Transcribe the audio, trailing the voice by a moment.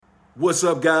What's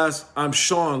up, guys? I'm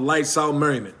Sean Lights Out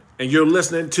Merriman, and you're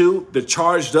listening to the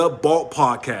Charged Up Bolt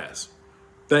Podcast.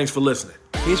 Thanks for listening.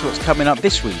 Here's what's coming up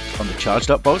this week on the Charged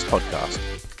Up Bolts podcast.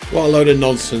 What a load of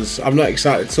nonsense. I'm not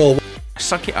excited at all.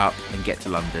 Suck it up and get to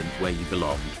London where you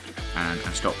belong and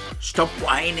stop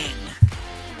whining.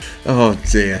 Oh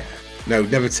dear. No,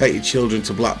 never take your children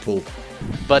to Blackpool.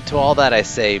 But to all that I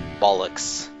say,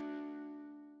 bollocks.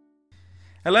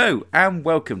 Hello and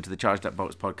welcome to the Charged Up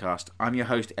Bolts podcast. I'm your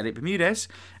host, Elliot Bermudez,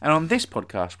 and on this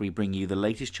podcast we bring you the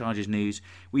latest Chargers news.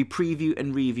 We preview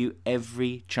and review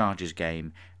every Chargers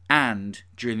game, and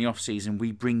during the off-season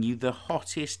we bring you the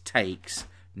hottest takes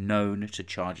known to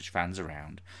Chargers fans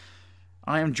around.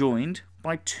 I am joined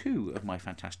by two of my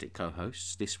fantastic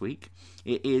co-hosts this week.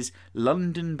 It is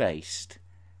London-based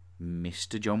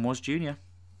Mr. John Was Jr.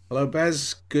 Hello,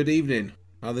 Bez. Good evening.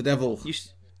 How the devil?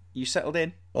 You settled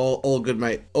in? All good,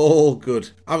 mate. All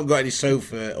good. I haven't got any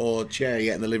sofa or chair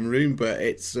yet in the living room, but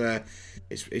it's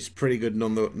pretty good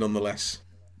nonetheless.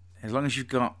 As long as you've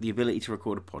got the ability to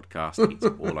record a podcast, it's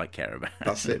all I care about.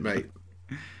 That's it, mate.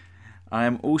 I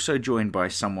am also joined by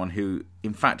someone who,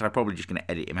 in fact, I'm probably just going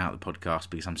to edit him out of the podcast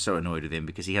because I'm so annoyed with him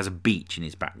because he has a beach in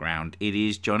his background. It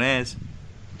is John Ayres.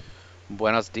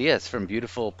 Buenos dias from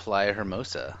beautiful Playa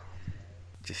Hermosa.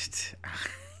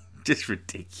 Just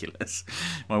ridiculous.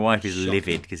 My wife is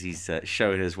livid because he's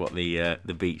showing us what the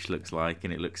beach looks like,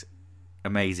 and it looks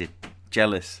amazing.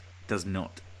 Jealous. Does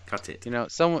not cut it.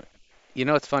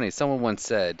 It's funny. Someone once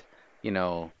said,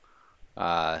 that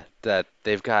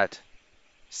they've got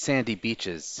sandy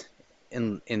beaches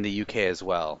in the UK as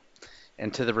well,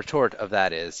 and to the retort of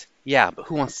that is, yeah, but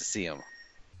who wants to see them?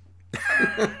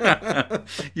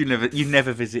 You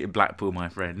never visited Blackpool, my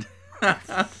friend.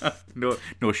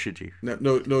 Nor should you. No,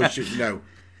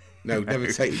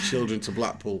 never take your children to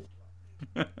Blackpool.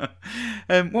 What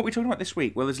are we talking about this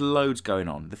week? Well, there's loads going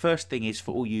on. The first thing is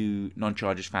for all you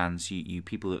non-Chargers fans, you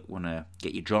people that want to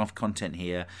get your draft content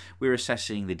here, we're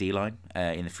assessing the D-line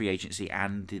in the free agency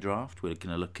and the draft. We're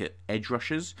going to look at edge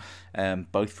rushers,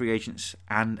 both free agents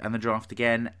and the draft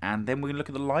again, and then we're going to look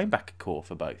at the linebacker core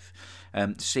for both.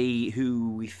 See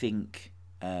who we think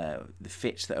the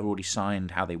fits that are already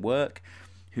signed, how they work.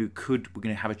 We're going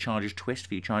to have a Chargers twist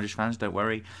for you Chargers fans, don't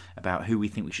worry, about who we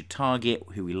think we should target,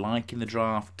 who we like in the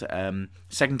draft.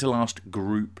 Second to last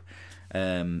group.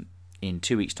 In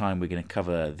 2 weeks' time, we're going to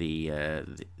cover the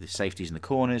safeties and the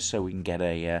corners so we can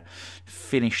get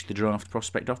finish the draft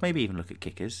prospect off, maybe even look at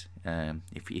kickers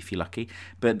if you're lucky.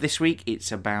 But this week,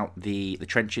 it's about the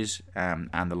trenches and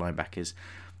the linebackers.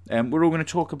 We're all going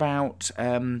to talk about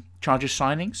Chargers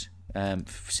signings.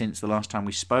 Since the last time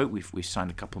we spoke, we've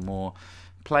signed a couple more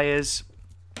players.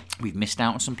 We've missed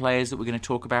out on some players that we're going to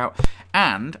talk about,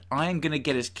 and I am going to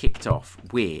get us kicked off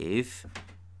with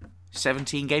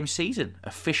 17-game season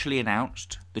officially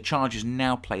announced. The Chargers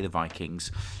now play the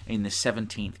Vikings in the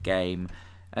 17th game.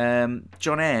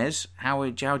 John Ayres, how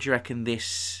do you reckon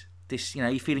this?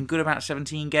 Are you feeling good about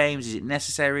 17 games? Is it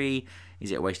necessary?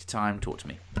 Is it a waste of time? Talk to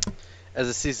me. As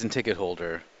a season ticket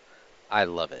holder, I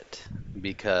love it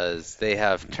because they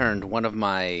have turned one of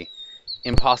my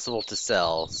impossible to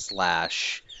sell /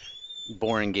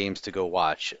 boring games to go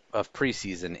watch of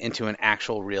preseason into an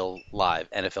actual real live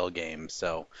NFL game.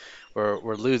 So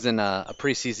we're losing a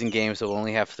preseason game, so we'll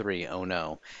only have 3. Oh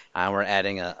no. And we're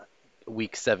adding a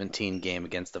week 17 game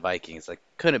against the Vikings. I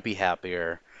couldn't be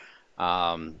happier.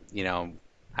 I'll go to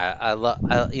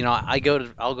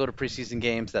preseason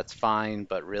games, that's fine,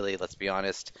 but really, let's be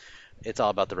honest, it's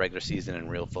all about the regular season and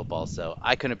real football. So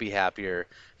I couldn't be happier.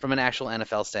 From an actual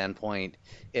NFL standpoint,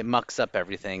 it mucks up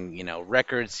everything.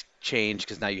 Records change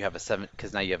because now you have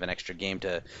an extra game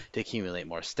to accumulate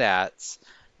more stats.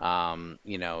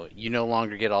 You no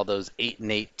longer get all those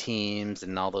 8-8 teams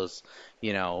and all those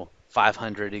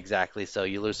 500 exactly. So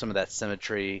you lose some of that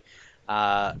symmetry.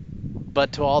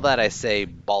 But to all that I say,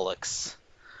 bollocks.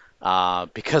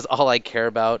 Because all I care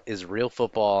about is real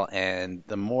football, and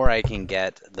the more I can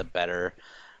get, the better.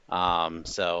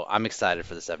 So I'm excited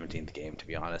for the 17th game, to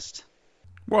be honest.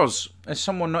 As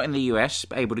someone not in the US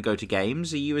able to go to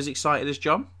games, are you as excited as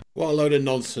John? What a load of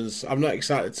nonsense. I'm not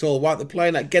excited at all. Why are they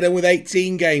playing that? Get in with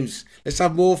 18 games. Let's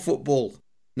have more football.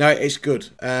 No, it's good.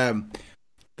 The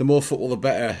more football, the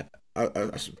better.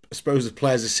 I suppose the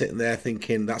players are sitting there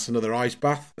thinking that's another ice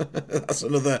bath. that's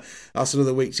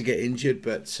another week to get injured.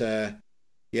 But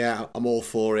yeah, I'm all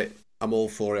for it. I'm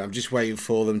just waiting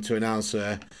for them to announce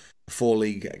a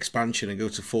 4-league expansion and go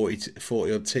to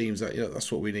 40 odd teams. That's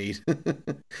what we need.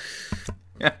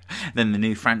 Then the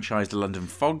new franchise, the London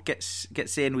Fog,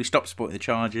 gets in. We stop supporting the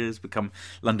Chargers, become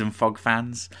London Fog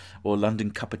fans or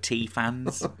London Cup of Tea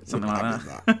fans, something like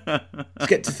that. Let's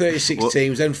get to 36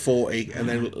 teams, then 40, and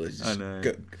then let's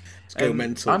go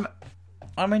mental.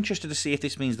 I'm interested to see if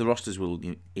this means the rosters will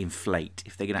inflate,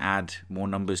 if they're going to add more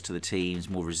numbers to the teams,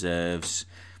 more reserves,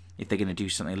 if they're going to do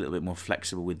something a little bit more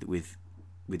flexible with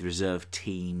reserve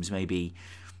teams, maybe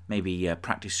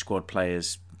practice squad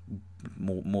players,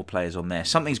 more players on there.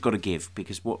 Something's got to give,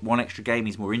 because one extra game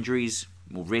means more injuries,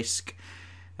 more risk.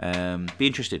 Be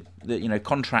interested.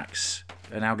 Contracts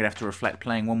are now going to have to reflect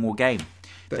playing one more game.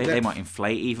 They might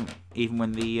inflate even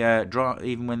when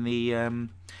the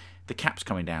cap's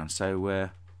coming down. So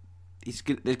there's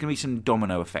going to be some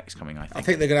domino effects coming, I think. I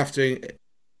think they're going to have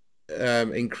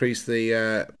to increase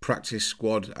the practice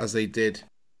squad as they did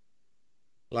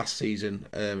last season.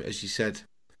 As you said,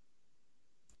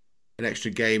 an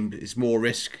extra game is more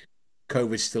risk.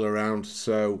 COVID's still around,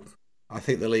 so I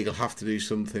think the league will have to do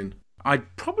something.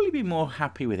 I'd probably be more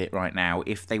happy with it right now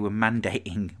if they were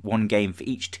mandating one game for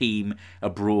each team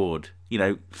abroad.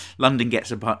 London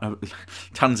gets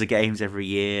tons of games every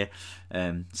year.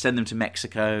 Send them to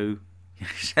Mexico,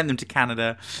 send them to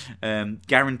Canada.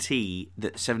 Guarantee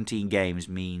that 17 games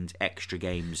means extra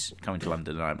games coming to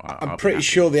London. I'm pretty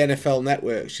sure the NFL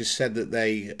networks just said that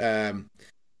they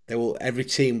will. Every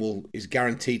team is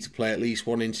guaranteed to play at least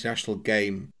one international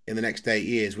game in the next 8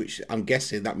 years, which I'm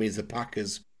guessing that means the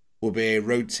Packers will be a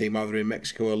road team either in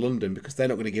Mexico or London, because they're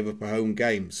not going to give up a home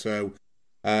game. So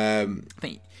I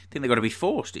think they've got to be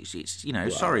forced. It's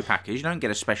sorry Packers, you don't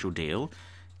get a special deal.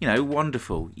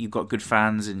 Wonderful. You've got good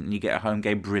fans and you get a home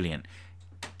game. Brilliant.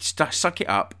 Suck it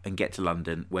up and get to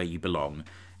London where you belong,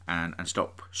 and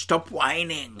stop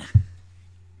whining.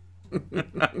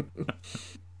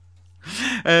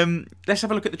 Let's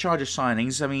have a look at the Chargers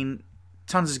signings. I mean,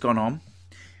 tons has gone on.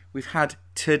 We've had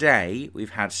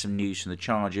some news from the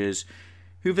Chargers.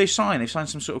 Who have they signed? They've signed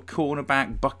some sort of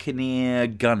cornerback, Buccaneer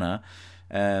gunner,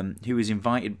 who was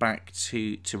invited back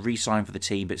to re-sign for the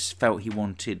team, but felt he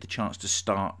wanted the chance to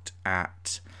start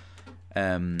at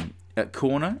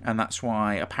corner, and that's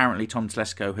why apparently Tom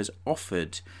Telesco has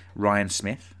offered Ryan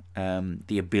Smith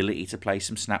the ability to play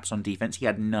some snaps on defence. He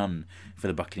had none for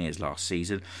the Buccaneers last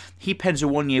season. He pens a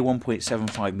 1-year,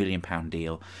 £1.75 million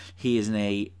deal. He is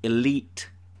an elite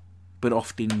but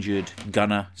oft injured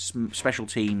gunner. Special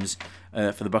teams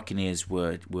for the Buccaneers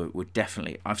were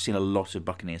definitely. I've seen a lot of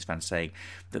Buccaneers fans saying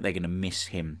that they're going to miss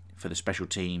him for the special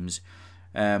teams.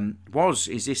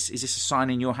 Is this a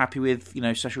signing you're happy with?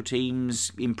 Special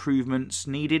teams improvements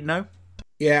needed? No.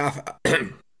 Yeah,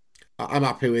 I'm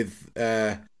happy with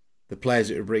the players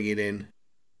that we're bringing in.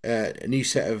 A new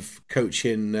set of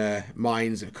coaching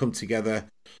minds have come together.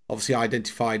 Obviously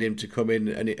identified him to come in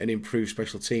and improve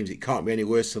special teams. It can't be any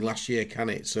worse than last year, can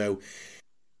it? So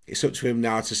it's up to him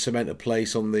now to cement a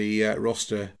place on the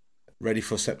roster ready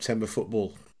for September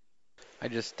football. I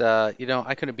just, I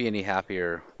couldn't be any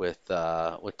happier with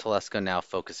Telesco now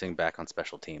focusing back on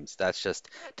special teams. That's just,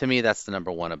 to me, that's the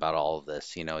number one about all of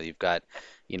this. You've got,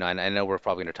 and I know we're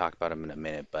probably going to talk about him in a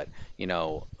minute, but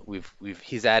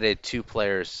he's added two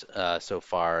players so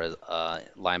far,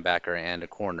 linebacker and a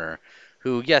corner,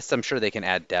 who, yes, I'm sure they can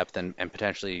add depth and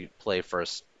potentially play for a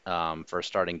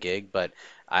starting gig, but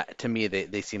to me,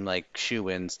 they seem like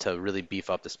shoo-ins to really beef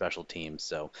up the special teams.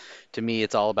 So to me,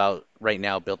 it's all about right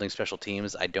now building special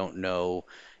teams. I don't know,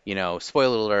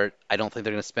 spoiler alert, I don't think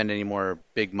they're going to spend any more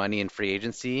big money in free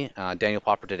agency. Daniel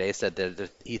Popper today said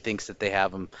that he thinks that they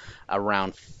have them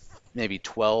around maybe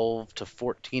 12 to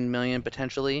 14 million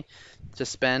potentially to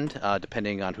spend,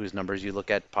 depending on whose numbers you look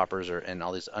at, Popper's and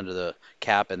all these under the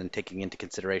cap, and then taking into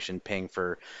consideration paying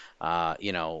for all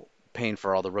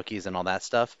the rookies and all that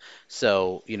stuff.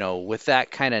 So, with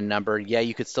that kind of number, yeah,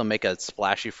 you could still make a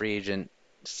splashy free agent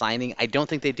signing. I don't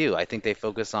think they do. I think they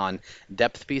focus on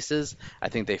depth pieces. I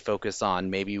think they focus on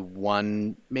maybe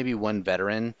one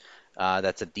veteran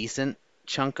that's a decent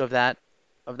chunk of that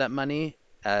money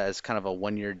as kind of a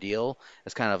 1-year deal,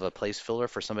 as kind of a place filler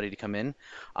for somebody to come in.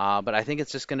 But I think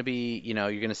it's just going to be, you're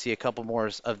going to see a couple more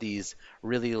of these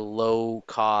really low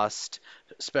cost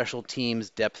special teams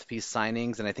depth piece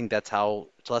signings, and I think that's how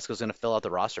Telesco's going to fill out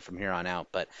the roster from here on out.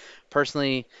 But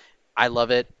personally, I love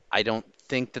it. I don't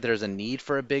think that there's a need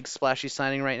for a big splashy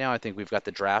signing right now. I think we've got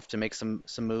the draft to make some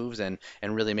moves and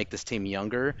really make this team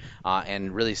younger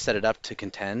and really set it up to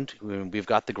contend. We've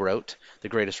got the GOAT, the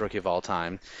greatest rookie of all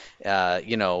time.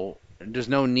 There's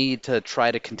no need to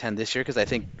try to contend this year, because I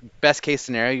think best case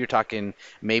scenario, you're talking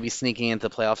maybe sneaking into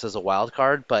the playoffs as a wild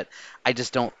card, but I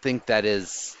just don't think that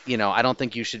is, I don't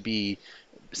think you should be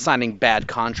signing bad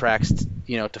contracts,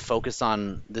 to focus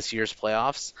on this year's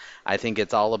playoffs. I think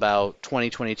it's all about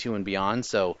 2022 and beyond.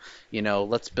 So,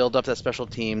 let's build up that special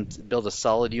team, build a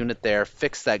solid unit there,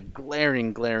 fix that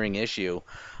glaring issue,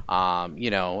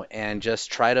 and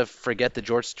just try to forget the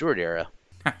George Stewart era.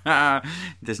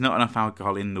 There's not enough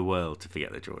alcohol in the world to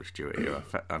forget the George Stewart era,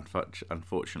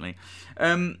 unfortunately.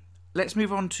 Let's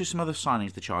move on to some other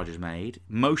signings the Chargers made.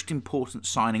 Most important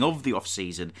signing of the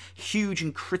off-season, huge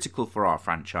and critical for our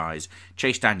franchise.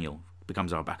 Chase Daniel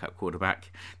becomes our backup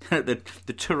quarterback. the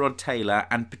Tyrod Taylor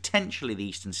and potentially the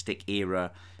Easton Stick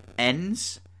era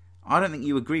ends. I don't think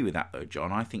you agree with that, though,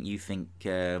 John. I think you think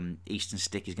Easton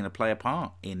Stick is going to play a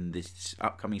part in this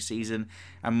upcoming season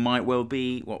and might well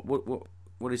be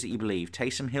what is it you believe?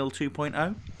 Taysom Hill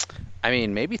 2.0? I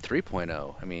mean, maybe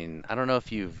 3.0. I mean, I don't know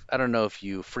if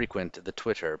you frequent the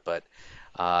Twitter, but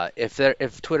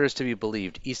if Twitter is to be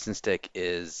believed, Easton Stick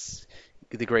is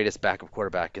the greatest backup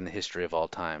quarterback in the history of all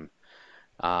time.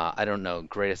 I don't know,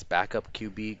 greatest backup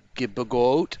QB,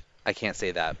 GOAT. I can't say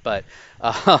that, but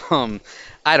I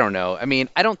don't know. I mean,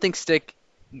 I don't think Stick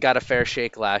got a fair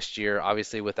shake last year,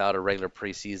 obviously without a regular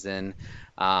preseason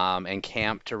and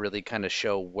camp to really kind of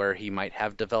show where he might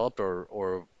have developed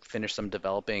or finish some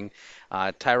developing.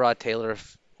 Tyrod Taylor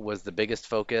was the biggest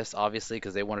focus, obviously,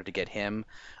 because they wanted to get him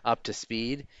up to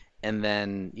speed. And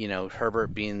then,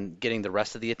 Herbert getting the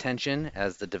rest of the attention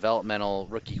as the developmental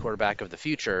rookie quarterback of the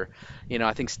future.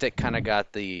 I think Stick kind of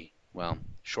got the,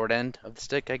 short end of the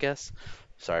stick, I guess.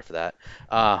 Sorry for that.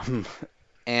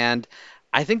 And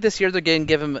I think this year they're going to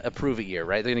give him a prove-it year,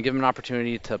 right? They're going to give him an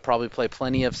opportunity to probably play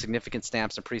plenty of significant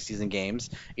snaps in preseason games,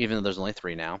 even though there's only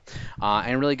 3 now,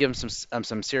 and really give him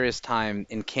some serious time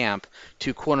in camp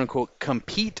to quote-unquote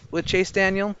compete with Chase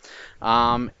Daniel,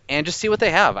 and just see what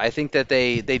they have. I think that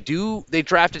they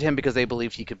drafted him because they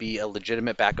believed he could be a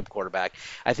legitimate backup quarterback.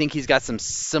 I think he's got some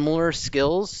similar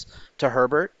skills to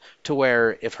Herbert, to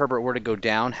where if Herbert were to go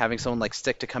down, having someone like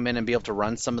Stick to come in and be able to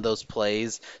run some of those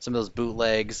plays, some of those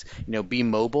bootlegs, be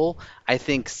mobile. I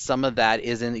think some of that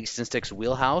is in Easton Stick's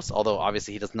wheelhouse, although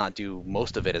obviously he does not do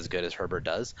most of it as good as Herbert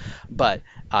does. But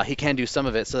he can do some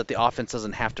of it so that the offense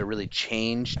doesn't have to really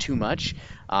change too much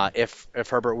if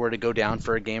Herbert were to go down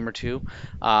for a game or two.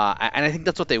 And I think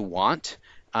that's what they want.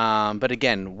 But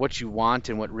again, what you want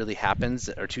and what really happens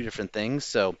are two different things.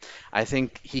 So I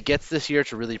think he gets this year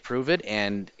to really prove it.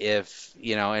 And if,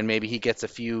 and maybe he gets a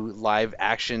few live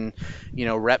action,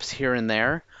 reps here and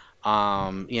there,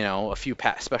 a few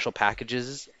special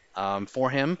packages for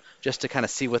him just to kind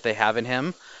of see what they have in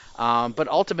him. But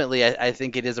ultimately, I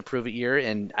think it is a prove-it year,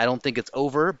 and I don't think it's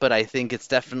over, but I think it's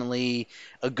definitely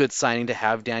a good signing to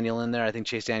have Daniel in there. I think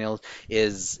Chase Daniel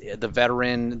is the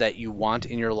veteran that you want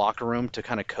in your locker room to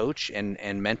kind of coach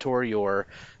and mentor your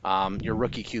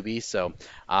rookie QB. So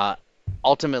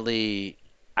ultimately,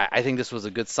 I think this was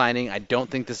a good signing. I don't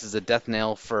think this is a death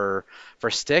nail for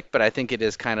Stick, but I think it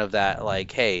is kind of that,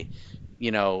 like, hey,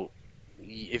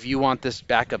 if you want this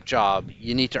backup job,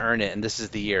 you need to earn it, and this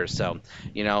is the year. So,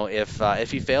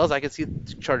 if he fails, I could see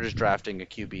the Chargers drafting a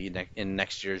QB in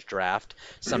next year's draft,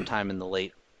 sometime in the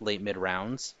late mid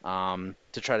rounds, to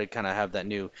try to kind of have that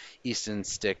new Easton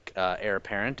Stick heir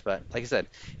apparent. But like I said,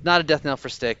 not a death knell for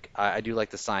Stick. I do like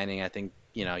the signing. I think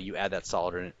you add that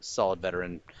solid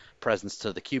veteran presence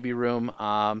to the QB room.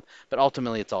 But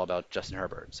ultimately, it's all about Justin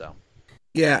Herbert. So,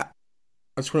 yeah.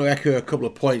 I just want to echo a couple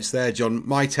of points there, John.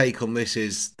 My take on this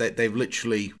is that they've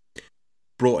literally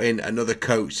brought in another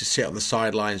coach to sit on the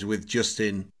sidelines with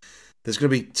Justin. There's going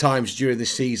to be times during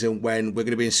this season when we're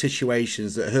going to be in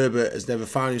situations that Herbert has never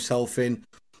found himself in.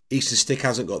 Easton Stick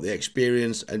hasn't got the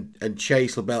experience, and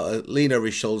Chase will be able to lean over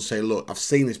his shoulder and say, look, I've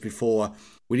seen this before.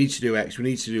 We need to do X, we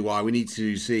need to do Y, we need to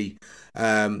do Z.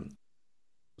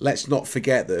 Let's not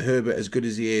forget that Herbert, as good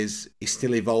as he is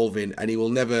still evolving, and he will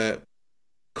never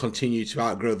continue to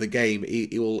outgrow the game.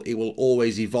 He will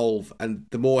always evolve, and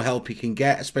the more help he can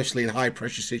get, especially in high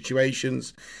pressure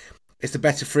situations, it's the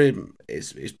better for him.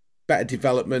 It's better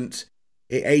development.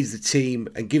 It aids the team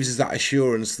and gives us that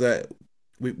assurance that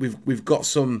we've got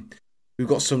some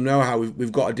know-how.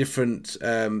 We've got a different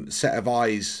set of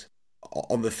eyes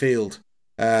on the field.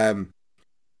 I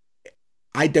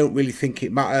don't really think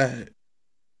it matters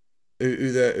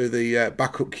who the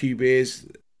backup QB is,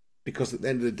 because at the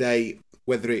end of the day,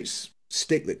 whether it's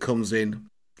Stick that comes in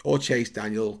or Chase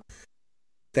Daniel,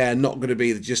 they're not going to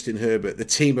be the Justin Herbert. The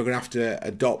team are going to have to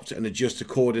adopt and adjust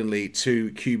accordingly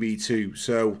to QB2.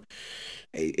 So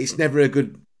it's never a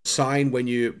good sign when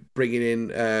you're bringing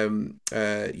in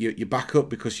your backup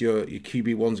because your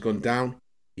QB1's gone down.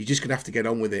 You're just going to have to get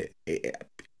on with it.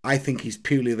 I think he's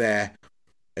purely there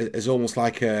as almost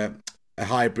like a a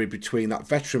hybrid between that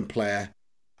veteran player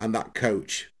and that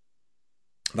coach.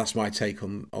 That's my take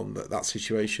on that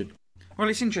situation. Well,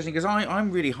 it's interesting because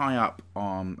I'm really high up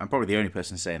on, I'm probably the only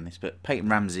person saying this, but Peyton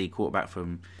Ramsey, quarterback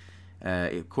in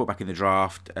the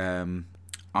draft.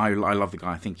 I love the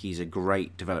guy. I think he's a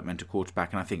great developmental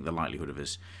quarterback, and I think the likelihood of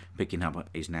us picking him up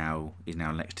is now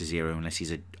next to zero unless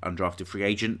he's an undrafted free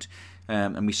agent,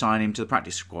 and we sign him to the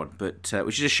practice squad. But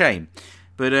which is a shame.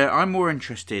 But I'm more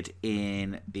interested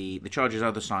in the Chargers'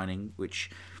 other signing, which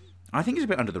I think is a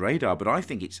bit under the radar, but I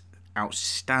think it's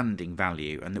outstanding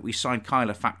value, and that we signed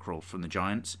Kyler Fackrell from the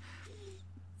Giants.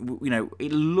 You know,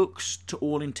 it looks to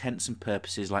all intents and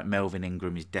purposes like Melvin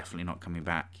Ingram is definitely not coming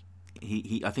back.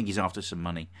 I think he's after some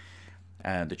money.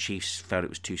 The Chiefs felt it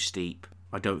was too steep.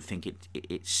 I don't think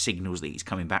it signals that he's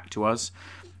coming back to us.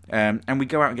 And we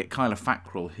go out and get Kyler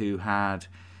Fackrell, who had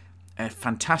a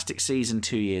fantastic season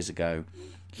 2 years ago.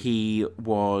 He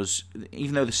was,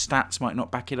 even though the stats might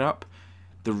not back it up,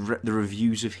 the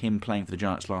reviews of him playing for the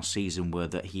Giants last season were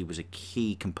that he was a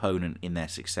key component in their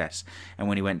success. And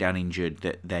when he went down injured,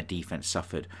 that their defense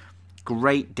suffered.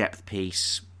 Great depth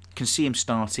piece. Can see him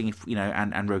starting,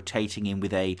 and rotating in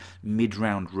with a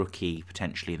mid-round rookie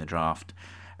potentially in the draft.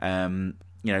 I'm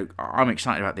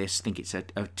excited about this. I think it's a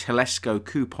Telesco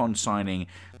coupon signing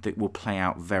that will play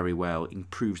out very well,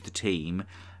 improves the team.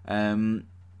 Are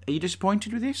you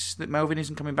disappointed with this, that Melvin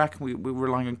isn't coming back and we're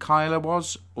relying on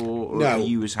Kyler or no. Are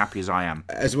you as happy as I am?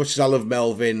 As much as I love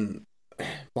Melvin,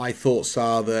 my thoughts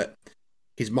are that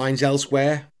his mind's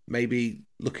elsewhere, maybe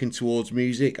looking towards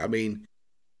music. I mean,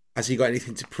 has he got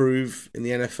anything to prove in the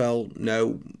NFL?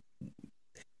 No.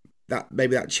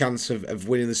 Maybe that chance of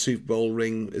winning the Super Bowl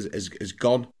ring has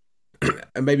gone.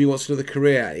 And maybe he wants another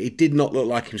career. He did not look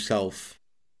like himself.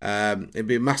 It'd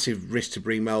be a massive risk to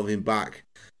bring Melvin back.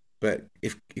 But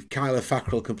if Kyler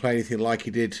Fackrell can play anything like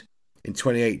he did in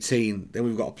 2018, then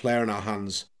we've got a player in our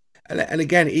hands. And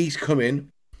again, he's coming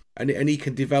and he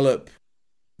can develop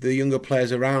the younger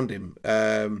players around him.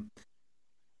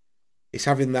 It's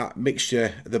having that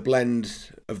mixture, the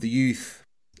blend of the youth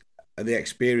and the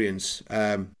experience.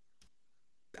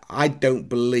 I don't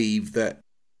believe that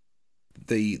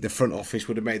the front office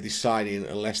would have made this signing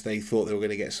unless they thought they were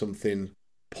going to get something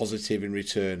positive in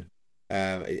return.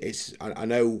 I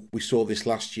know we saw this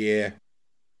last year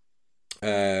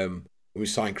when we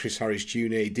signed Chris Harris Jr.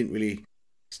 He didn't really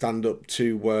stand up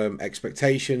to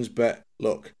expectations, but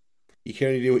look, you can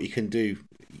only do what you can do.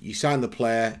 You sign the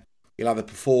player, he'll either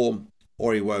perform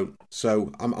or he won't.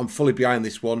 So I'm fully behind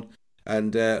this one,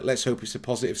 and let's hope it's a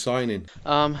positive signing.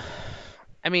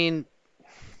 I mean,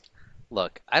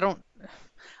 look, I don't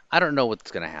know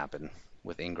what's going to happen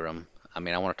with Ingram. I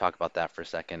mean, I want to talk about that for a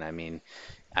second. I mean,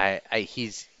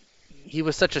 he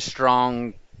was such a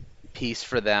strong piece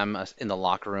for them in the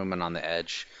locker room and on the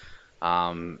edge.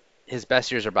 His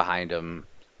best years are behind him.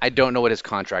 I don't know what his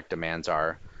contract demands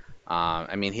are.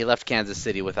 I mean, he left Kansas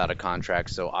City without a contract,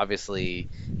 so obviously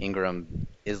Ingram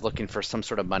is looking for some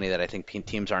sort of money that I think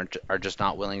teams are just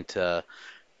not willing to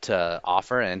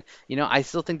offer. And I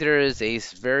still think there is a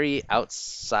very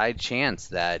outside chance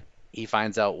that he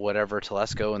finds out whatever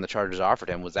Telesco and the Chargers offered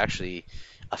him was actually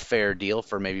a fair deal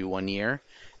for maybe 1 year.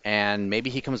 And maybe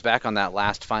he comes back on that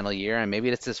last final year, and maybe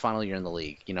it's his final year in the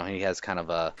league. He has kind of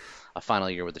a final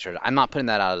year with the Chargers. I'm not putting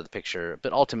that out of the picture,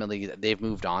 but ultimately they've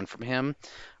moved on from him,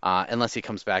 unless he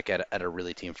comes back at a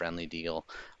really team-friendly deal.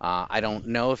 I don't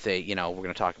know if they, we're going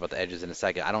to talk about the edges in a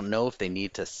second. I don't know if they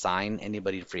need to sign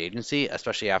anybody in free agency,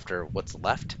 especially after what's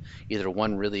left. Either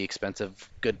one really expensive,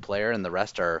 good player, and the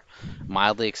rest are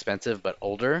mildly expensive but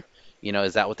older.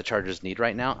 Is that what the Chargers need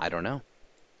right now? I don't know.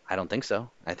 I don't think so.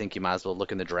 I think you might as well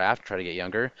look in the draft, try to get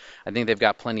younger. I think they've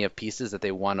got plenty of pieces that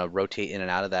they want to rotate in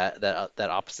and out of that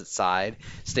opposite side.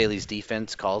 Staley's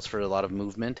defense calls for a lot of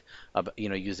movement,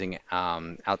 using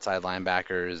outside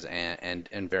linebackers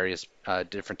and various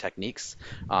different techniques.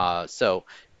 So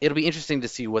it'll be interesting to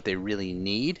see what they really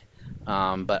need.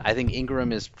 But I think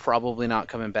Ingram is probably not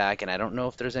coming back, and I don't know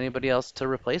if there's anybody else to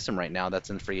replace him right now that's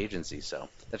in free agency. So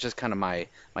that's just kind of my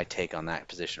take on that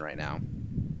position right now.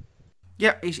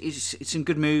 Yeah, it's some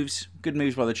good moves. Good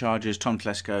moves by the Chargers. Tom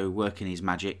Telesco working his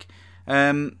magic.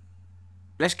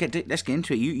 Let's get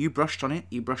into it. You brushed on it.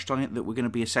 You brushed on it that we're going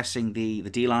to be assessing the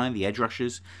D-line, the edge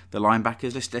rushers, the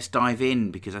linebackers. Let's dive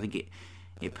in, because I think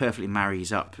it perfectly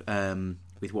marries up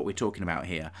with what we're talking about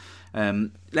here.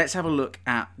 Let's have a look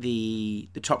at the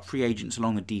top free agents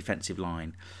along the defensive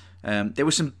line. There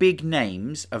were some big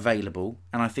names available,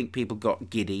 and I think people got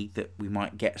giddy that we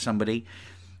might get somebody.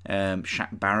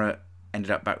 Shaq Barrett ended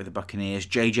up back with the Buccaneers.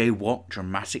 J.J. Watt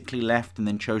dramatically left and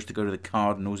then chose to go to the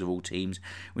Cardinals of all teams,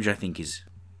 which I think is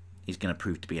is going to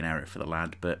prove to be an error for the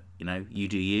lad, but, you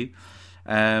do you.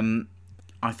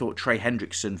 I thought Trey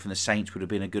Hendrickson from the Saints would have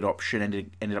been a good option.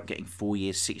 Ended up getting 4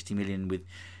 years, $60 million with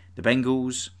the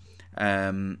Bengals.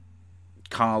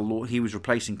 He was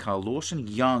replacing Carl Lawson,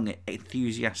 young,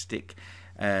 enthusiastic,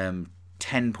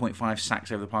 10.5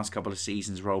 sacks over the past couple of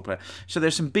seasons role player. So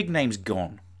there's some big names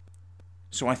gone.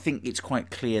 So I think it's quite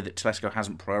clear that Telesco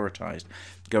hasn't prioritised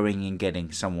going and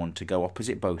getting someone to go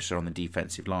opposite Bosa on the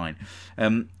defensive line.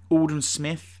 Alden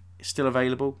Smith is still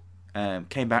available.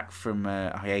 Came back from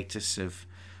a hiatus of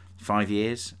 5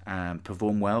 years.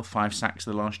 Performed well, 5 sacks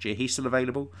the last year. He's still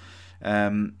available.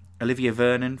 Olivia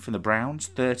Vernon from the Browns,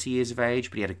 30 years of age,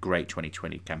 but he had a great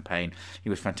 2020 campaign. He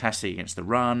was fantastic against the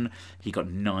run. He got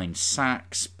 9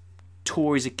 sacks,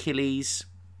 tore his Achilles.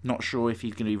 Not sure if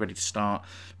he's going to be ready to start,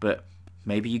 but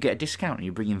maybe you get a discount and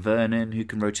you bring in Vernon, who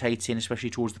can rotate in,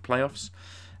 especially towards the playoffs.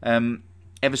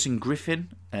 Everson Griffin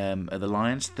at the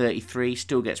Lions, 33,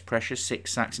 still gets pressure,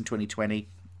 6 sacks in 2020.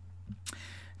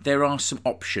 There are some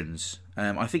options.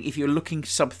 I think if you're looking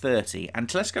sub 30, and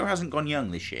Telesco hasn't gone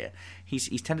young this year,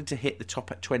 he's tended to hit the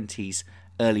top at 20s,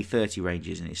 early 30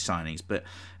 ranges in his signings. But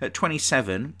at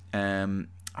 27, I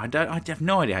have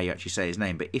no idea how you actually say his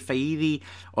name, but Ifeidi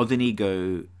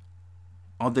Odenigbo,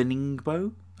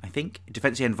 I think,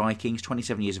 defensive end Vikings,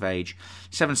 27 years of age,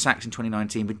 7 sacks in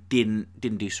 2019, but didn't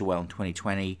do so well in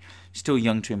 2020. Still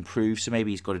young to improve, so maybe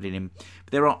he's got it in him.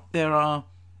 But there are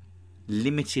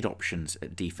limited options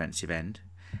at defensive end.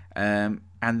 And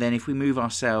then if we move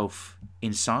ourselves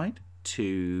inside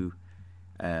to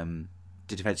the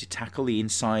defensive tackle, the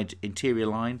inside interior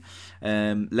line,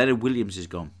 Leonard Williams is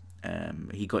gone.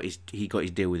 He got his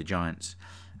deal with the Giants.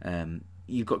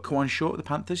 You've got Kawan Short of the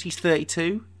Panthers. He's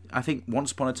 32. I think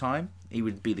once upon a time he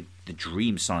would be the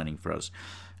dream signing for us.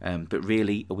 But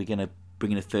really, are we going to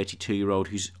bring in a 32-year-old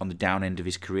who's on the down end of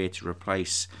his career to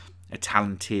replace a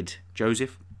talented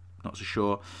Joseph? Not so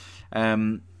sure.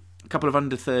 A couple of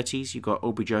under 30s. You've got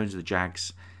Aubrey Jones of the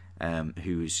Jags,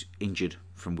 who's injured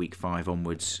from week 5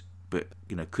 onwards, but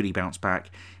could he bounce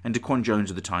back? And Daquan Jones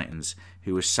of the Titans,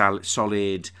 who was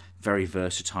solid, very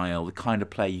versatile, the kind of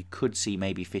player you could see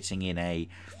maybe fitting in a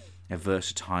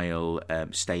versatile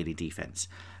Staley defense.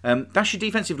 That's your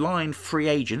defensive line free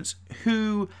agents.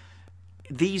 Who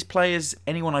these players?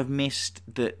 Anyone I've missed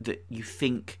that you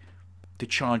think the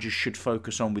Chargers should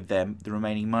focus on with them, the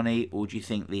remaining money, or do you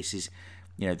think this is,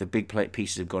 the big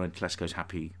pieces have gone and Telesco's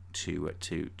happy to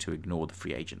ignore the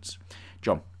free agents?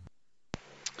 John?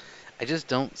 I just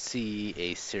don't see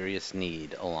a serious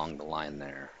need along the line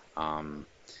there.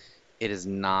 It is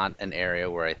not an area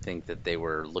where I think that they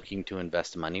were looking to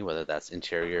invest money, whether that's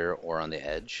interior or on the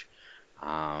edge.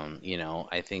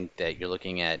 I think that you're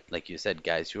looking at, like you said,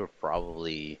 guys who are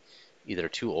probably either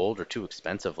too old or too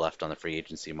expensive left on the free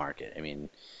agency market. I mean,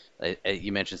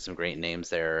 you mentioned some great names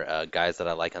there. Guys that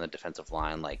I like on the defensive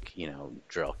line, like,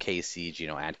 Jarrell Casey,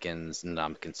 Geno Atkins,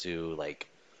 Ndamukong Suh, like,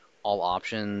 all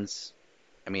options.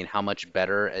 I mean, how much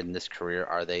better in this career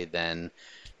are they than,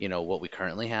 what we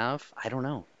currently have? I don't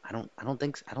know. I mean,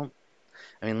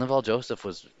 Linval Joseph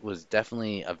was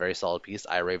definitely a very solid piece.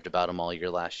 I raved about him all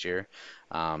year last year.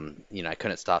 I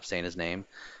couldn't stop saying his name.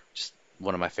 Just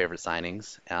one of my favorite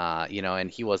signings.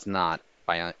 And he was not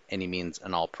by any means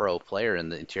an all-pro player in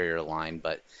the interior line,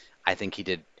 but I think he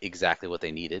did exactly what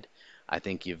they needed. I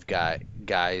think you've got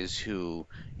guys who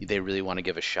they really want to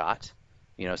give a shot.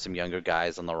 Some younger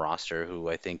guys on the roster who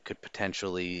I think could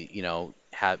potentially,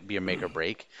 be a make or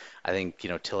break. I think,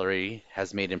 Tillery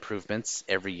has made improvements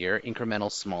every year,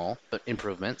 incremental, small, but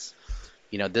improvements.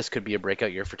 This could be a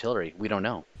breakout year for Tillery. We don't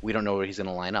know. We don't know where he's going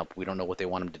to line up. We don't know what they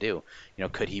want him to do.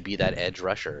 Could he be that edge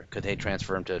rusher? Could they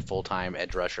transfer him to full-time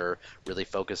edge rusher, really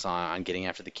focus on getting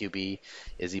after the QB?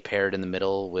 Is he paired in the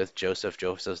middle with Joseph?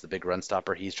 Joseph's the big run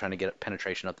stopper. He's trying to get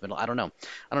penetration up the middle. I don't know.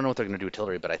 I don't know what they're going to do with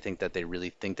Tillery, but I think that they really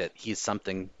think that he's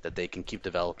something that they can keep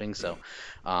developing. So,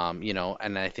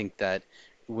 and I think that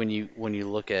when you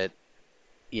look at,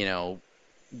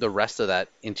 the rest of that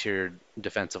interior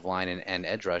defensive line and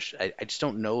edge rush, I just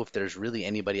don't know if there's really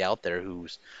anybody out there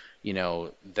who's,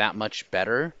 that much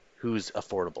better, who's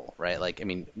affordable, right? Like, I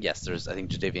mean, yes, I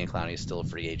think Jadeveon Clowney is still a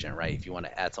free agent, right? If you want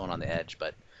to add someone on the edge,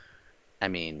 but I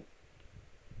mean,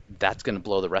 that's going to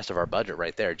blow the rest of our budget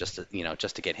right there just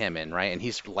to get him in, right? And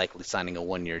he's likely signing a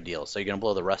 1-year deal. So you're going to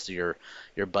blow the rest of your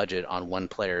budget on one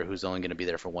player who's only going to be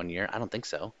there for 1 year? I don't think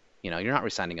so. You're not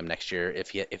re-signing him next year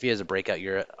if he has a breakout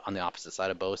year on the opposite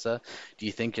side of Bosa. Do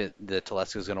you think that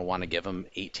Telesco is going to want to give him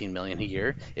 $18 million a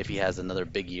year if he has another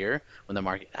big year when the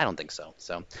market? I don't think so.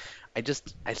 So, I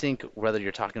think whether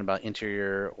you're talking about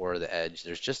interior or the edge,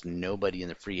 there's just nobody in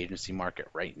the free agency market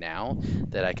right now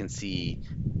that I can see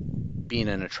being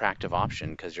an attractive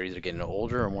option because you're either getting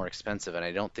older or more expensive, and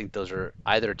I don't think those are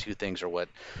either two things are what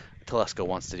Telesco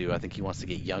wants to do. I think he wants to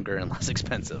get younger and less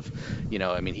expensive.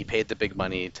 I mean, he paid the big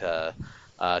money to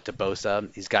Bosa.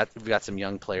 We've got some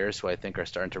young players who I think are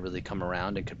starting to really come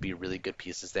around and could be really good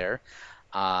pieces there.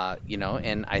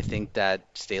 And I think that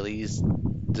Staley's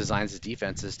designs his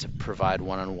defenses to provide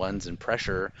one-on-ones and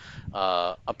pressure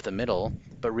up the middle,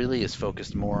 but really is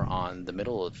focused more on the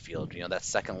middle of the field. That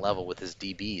second level with his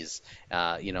DBs,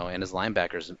 and his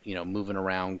linebackers, moving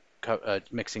around,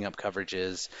 mixing up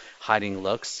coverages, hiding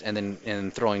looks, and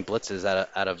then throwing blitzes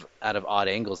out of odd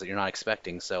angles that you're not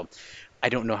expecting. So I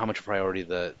don't know how much priority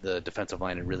the defensive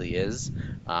line really is,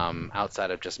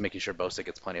 outside of just making sure Bosa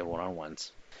gets plenty of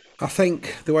one-on-ones. I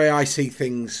think the way I see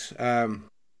things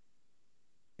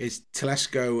is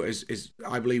Telesco is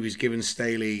I believe he's given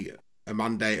Staley a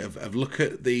mandate of look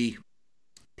at the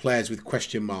players with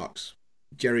question marks.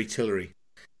 Jerry Tillery.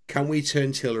 Can we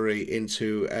turn Tillery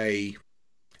into an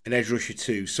edge rusher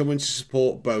too? Someone to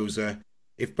support Bosa.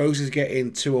 If Bosa's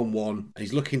getting 2-on-1 and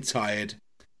he's looking tired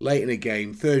late in a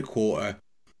game, third quarter,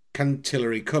 can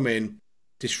Tillery come in,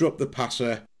 disrupt the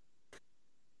passer,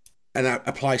 and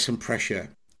apply some pressure?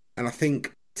 And I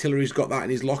think Tillery's got that in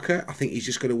his locker. I think he's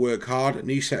just going to work hard. A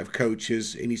new set of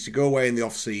coaches. He needs to go away in the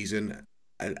off-season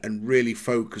and really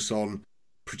focus on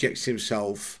projecting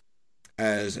himself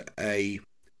as a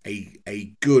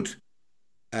good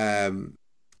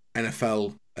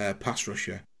NFL pass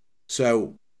rusher.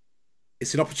 So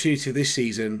it's an opportunity this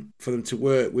season for them to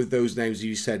work with those names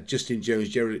you said, Justin Jones,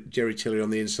 Jerry Tillery on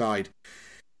the inside.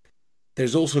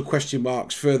 There's also question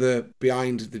marks further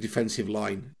behind the defensive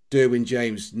line. Derwin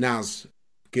James, Naz,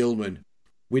 Gilman.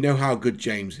 We know how good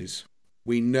James is.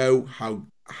 We know how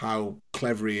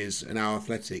clever he is and how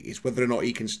athletic. It's whether or not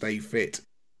he can stay fit.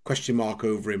 Question mark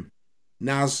over him.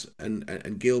 Naz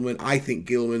and Gilman. I think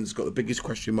Gilman's got the biggest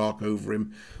question mark over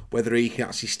him. Whether he can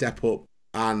actually step up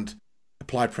and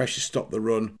apply pressure, stop the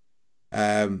run.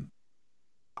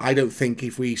 I don't think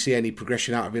if we see any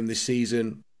progression out of him this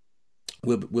season,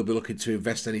 we'll be looking to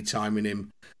invest any time in him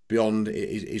beyond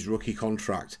his rookie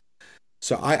contract.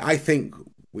 So I think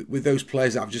with those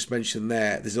players that I've just mentioned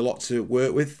there's a lot to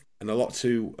work with and a lot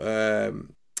to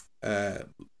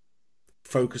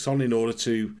focus on in order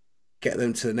to get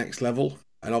them to the next level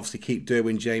and obviously keep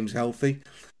Derwin James healthy.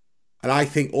 And I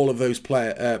think all of those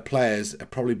players are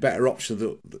probably better options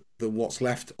than what's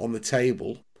left on the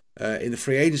table in the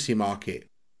free agency market.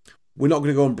 We're not going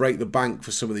to go and break the bank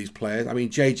for some of these players. I mean,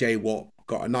 J.J. Watt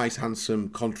got a nice, handsome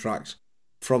contract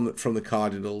from the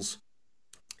Cardinals.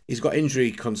 He's got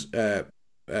injury concerns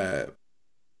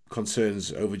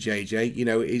over J.J.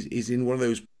 He's in one of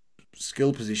those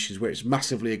skill positions where it's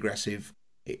massively aggressive.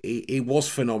 He was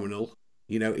phenomenal.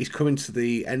 He's coming to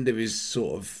the end of his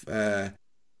sort of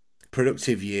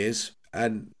productive years,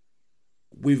 and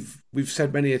we've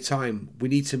said many a time we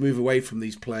need to move away from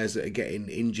these players that are getting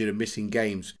injured and missing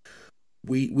games.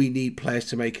 We need players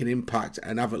to make an impact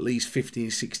and have at least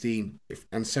 15, 16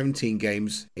 and 17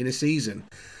 games in a season.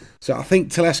 So I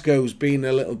think Telesco's been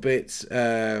a little bit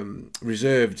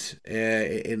reserved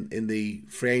in the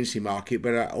free agency market,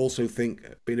 but I also think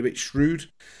being a bit shrewd,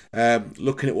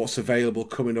 looking at what's available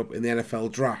coming up in the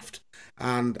NFL draft.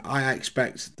 And I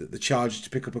expect that the Chargers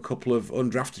to pick up a couple of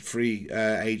undrafted free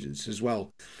agents as well.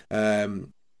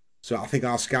 So I think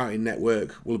our scouting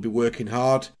network will be working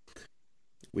hard.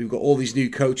 We've got all these new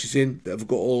coaches in that have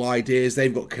got all ideas.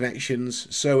 They've got connections.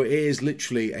 So it is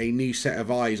literally a new set of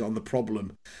eyes on the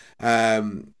problem.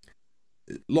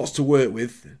 Lots to work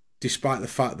with, despite the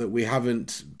fact that we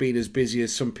haven't been as busy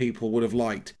as some people would have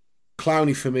liked.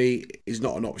 Clowney, for me, is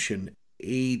not an option.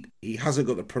 He hasn't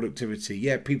got the productivity.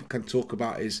 Yeah, people can talk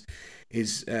about his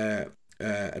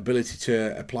ability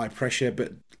to apply pressure,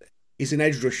 but he's an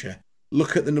edge rusher.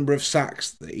 Look at the number of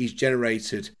sacks that he's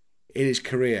generated in his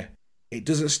career. It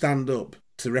doesn't stand up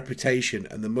to the reputation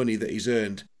and the money that he's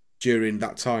earned during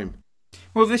that time.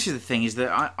 Well, this is the thing, is that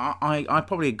I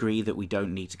probably agree that we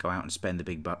don't need to go out and spend the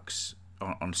big bucks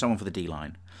on someone for the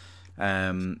D-line.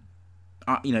 You're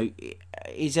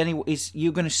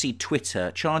going to see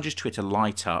Chargers Twitter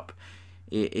light up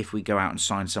if we go out and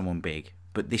sign someone big,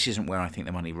 but this isn't where I think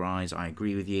the money lies. I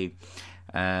agree with you.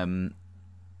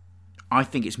 I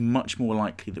think it's much more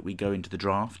likely that we go into the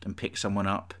draft and pick someone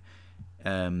up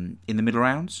in the middle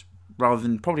rounds, rather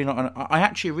than probably not. I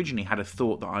actually originally had a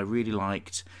thought that I really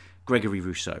liked Gregory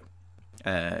Rousseau,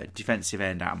 defensive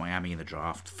end out of Miami in the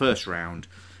draft, first round.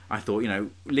 I thought,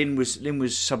 Lynn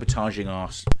was sabotaging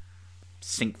our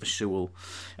sink for Sewell,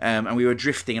 and we were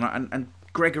drifting. And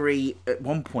Gregory at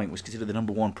one point was considered the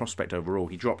number one prospect overall.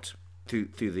 He dropped through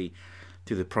the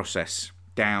process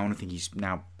down. I think he's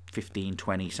now 15,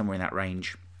 20, somewhere in that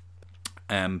range.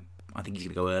 I think he's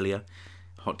going to go earlier.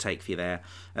 Hot take for you there.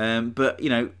 But,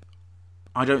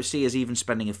 I don't see us even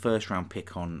spending a first-round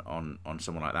pick on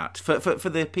someone like that. For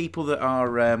the people that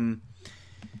are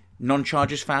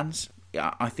non-Chargers fans,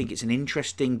 I think it's an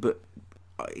interesting, but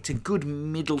it's a good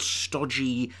middle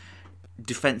stodgy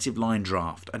defensive line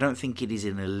draft. I don't think it is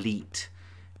an elite,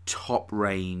 top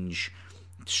range,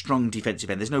 strong defensive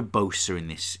end. There's no Bosa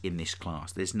in this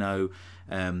class. There's no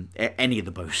any of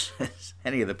the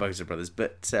Bosa brothers,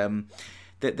 but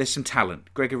there's some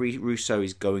talent. Gregory Rousseau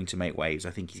is going to make waves. I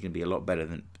think he's going to be a lot better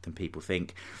than people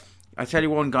think. I tell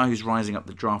you, one guy who's rising up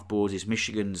the draft boards is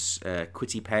Michigan's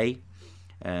Kwity Paye.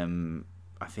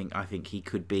 I think he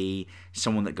could be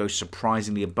someone that goes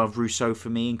surprisingly above Rousseau for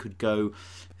me and could go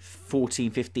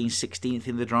 14, 15, 16th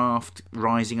in the draft,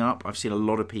 rising up. I've seen a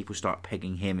lot of people start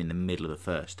pegging him in the middle of the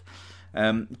first.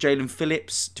 Jalen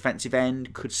Phillips, defensive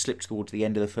end, could slip towards the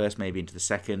end of the first, maybe into the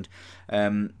second.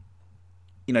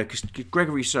 Because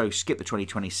Gregory Rousseau skipped the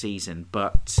 2020 season,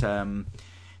 but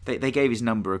they gave his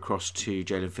number across to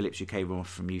Jalen Phillips, who came off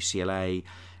from UCLA,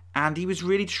 and he was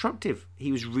really disruptive.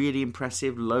 He was really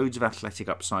impressive, loads of athletic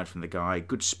upside from the guy,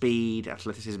 good speed,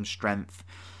 athleticism, strength,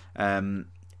 8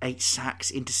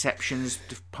 sacks, interceptions,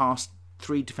 past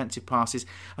 3 defensive passes.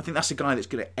 I think that's a guy that's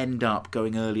going to end up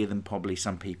going earlier than probably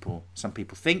some people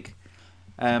think.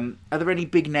 Are there any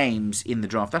big names in the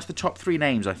draft? That's the top 3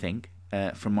 names, I think.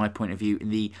 From my point of view, in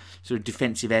the sort of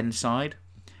defensive end side.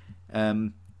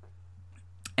 Any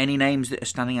names that are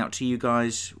standing out to you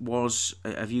guys?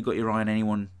 Have you got your eye on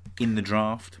anyone in the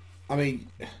draft? I mean,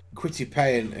 Kwity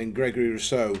Paye and Gregory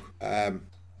Rousseau,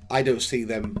 I don't see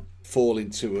them falling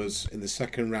to us in the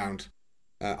second round.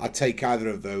 I'd take either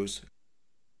of those.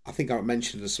 I think I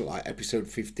mentioned this like episode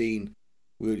 15.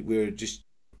 We were just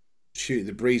shooting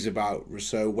the breeze about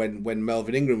Rousseau when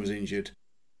Melvin Ingram was injured.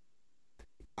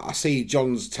 I see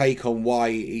John's take on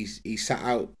why he sat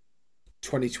out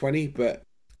 2020, but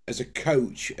as a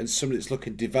coach and somebody that's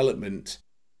looking at development,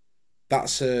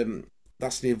 that's an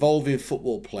evolving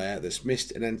football player that's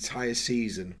missed an entire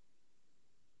season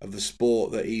of the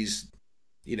sport that he's,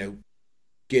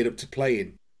 geared up to play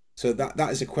in. So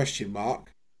that is a question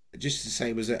mark, just the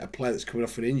same as a player that's coming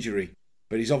off an injury,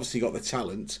 but he's obviously got the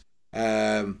talent.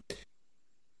 I'd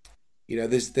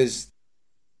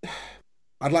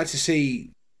like to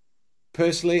see.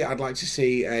 Personally, I'd like to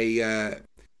see a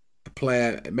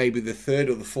player, maybe the 3rd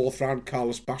or the 4th round,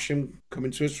 Carlos Basham,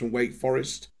 coming to us from Wake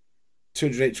Forest.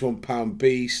 281-pound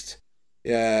beast,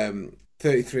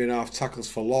 33.5 tackles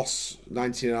for loss,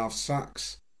 19.5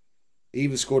 sacks. He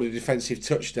even scored a defensive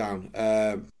touchdown.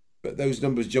 But those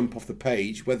numbers jump off the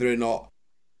page. Whether or not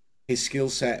his skill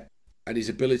set and his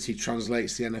ability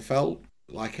translates to the NFL,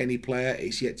 like any player,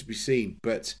 it's yet to be seen.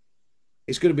 But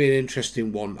it's going to be an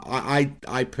interesting one.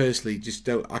 I personally just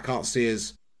I can't see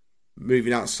us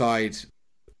moving outside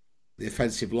the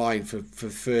offensive line for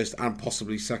first and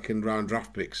possibly second round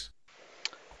draft picks.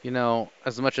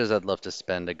 As much as I'd love to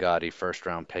spend a gaudy first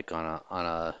round pick on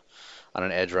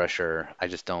an edge rusher, I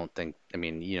just don't think. I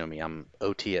mean, you know me, I'm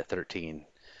OT at 13.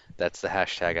 That's the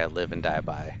hashtag I live and die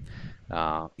by.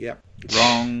 Yep.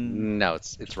 Wrong. No,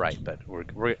 it's right, but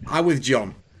we're. I'm with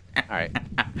John. All right.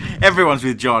 Everyone's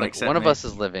with John except one me. of us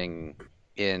is living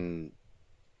in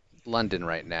London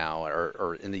right now,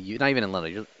 or in the not even in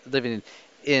London. You're living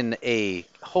in a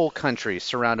whole country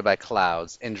surrounded by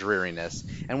clouds and dreariness,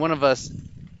 and one of us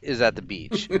is at the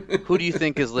beach. Who do you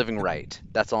think is living right?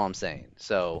 That's all I'm saying.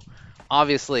 So,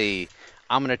 obviously,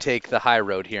 I'm going to take the high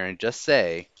road here and just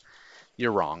say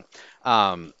you're wrong.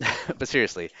 But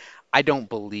seriously, I don't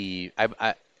believe.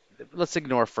 Let's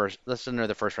ignore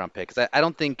the first round pick, because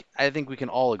I think we can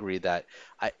all agree that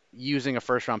using a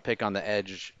first round pick on the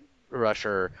edge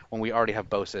rusher when we already have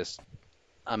Bosa is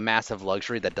a massive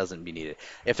luxury that doesn't be needed.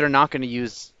 If they're not going to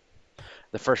use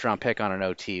the first round pick on an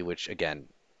OT, which again,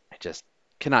 I just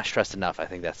cannot stress enough, I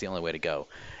think that's the only way to go.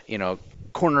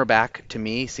 Cornerback to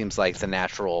me seems like the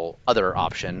natural other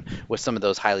option with some of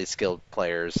those highly skilled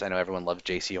players. I know everyone loves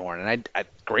J.C. Horn, and I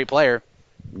great player,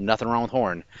 nothing wrong with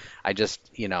Horn. I just,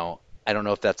 I don't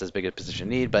know if that's as big a position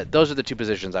need, but those are the 2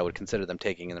 positions I would consider them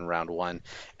taking in round 1.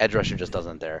 Edge rusher just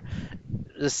doesn't there.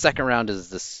 The second round is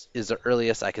the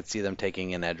earliest I could see them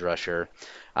taking an edge rusher.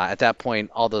 At that point,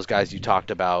 all those guys you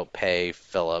talked about, Paye,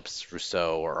 Phillips,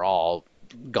 Rousseau, are all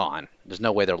gone. There's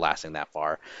no way they're lasting that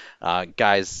far.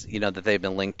 Guys, that they've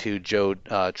been linked to, Joe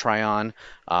Tryon,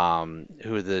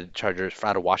 who the Chargers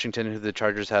out of Washington, who the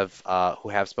Chargers have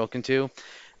spoken to.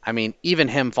 I mean, even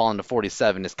him falling to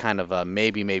 47 is kind of a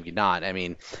maybe, maybe not. I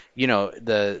mean,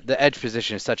 the edge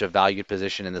position is such a valued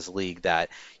position in this league that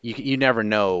you never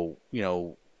know,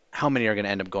 how many are going to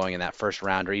end up going in that first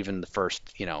round or even the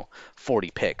first,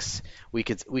 40 picks. We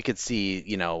could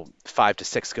see, 5 to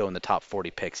 6 go in the top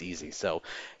 40 picks easy. So,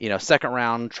 second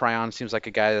round, Tryon seems like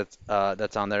a guy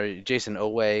that's on there. Jason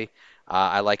Owe.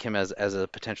 I like him as a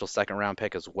potential second round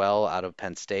pick as well out of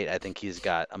Penn State. I think he's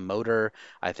got a motor.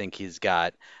 I think he's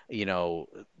got, some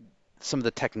of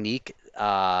the technique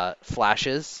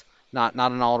flashes. Not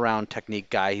an all around technique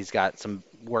guy. He's got some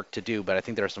work to do, but I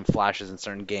think there are some flashes in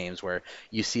certain games where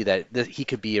you see that he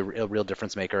could be a real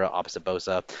difference maker opposite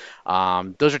Bosa.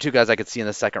 Those are two guys I could see in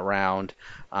the second round.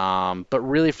 But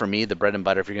really, for me, the bread and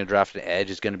butter, if you're going to draft an edge,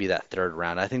 is going to be that third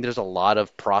round. I think there's a lot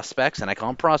of prospects, and I call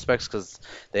them prospects because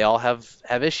they all have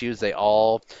issues. They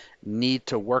all need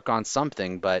to work on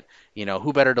something, but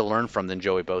who better to learn from than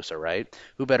Joey Bosa, right?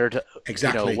 Who better to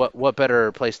Exactly. What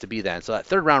better place to be then? So that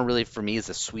third round really for me is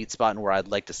a sweet spot and where I'd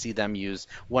like to see them use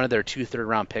one of their 2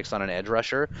 third-round picks on an edge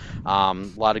rusher. A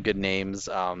lot of good names.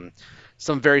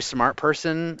 Some very smart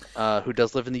person who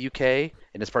does live in the UK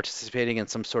and is participating in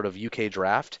some sort of UK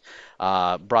draft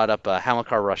brought up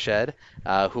Hamilcar Rashed,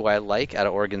 who I like out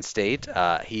of Oregon State.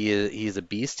 He's a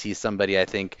beast. He's somebody I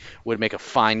think would make a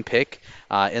fine pick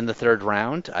in the third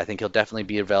round. I think he'll definitely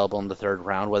be available in the third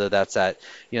round, whether that's at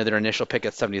their initial pick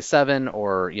at 77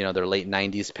 or their late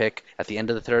 90s pick at the end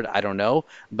of the third. I don't know,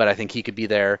 but I think he could be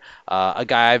there. A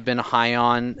guy I've been high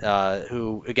on,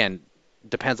 who again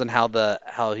depends on how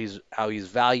he's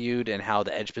valued and how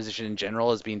the edge position in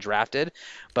general is being drafted.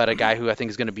 But a guy who I think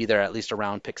is going to be there at least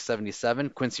around pick 77,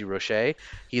 Quincy Roche.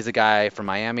 He's a guy from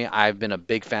Miami. I've been a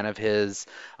big fan of his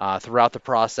throughout the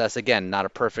process. Again, not a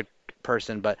perfect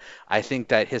person, but I think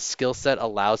that his skill set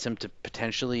allows him to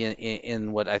potentially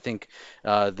in what I think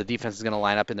the defense is going to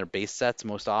line up in their base sets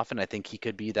most often. I think he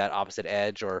could be that opposite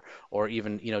edge or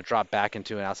even drop back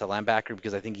into an outside linebacker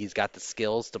because I think he's got the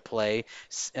skills to play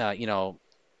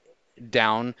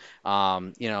down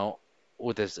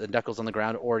with his knuckles on the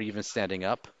ground or even standing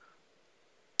up.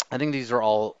 I think these are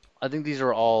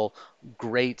all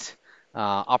great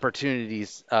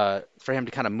opportunities for him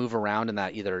to kind of move around in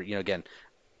that either again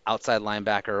outside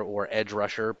linebacker or edge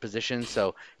rusher position.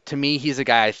 So to me, he's a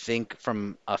guy I think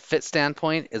from a fit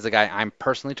standpoint is a guy I'm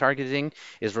personally targeting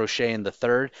is Roche in the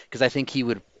third because I think he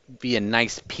would be a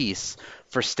nice piece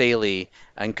for Staley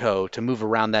and co to move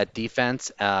around that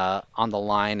defense on the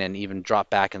line and even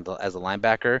drop back as a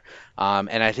linebacker.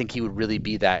 And I think he would really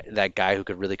be that guy who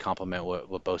could really complement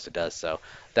what Bosa does. So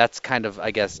that's kind of, I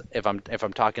guess, if I'm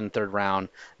talking third round,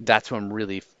 that's who I'm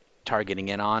really targeting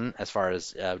in on as far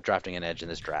as drafting an edge in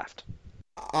this draft.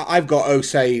 I've got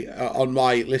Osei on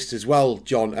my list as well,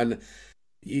 John, and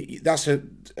that's a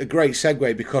great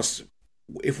segue because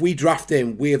if we draft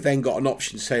him, we have then got an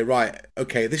option to say, right,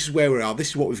 okay, this is where we are, this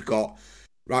is what we've got,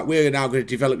 right, we're now going to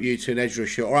develop you to an edge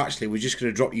rusher, or actually we're just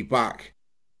going to drop you back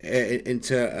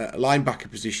into a linebacker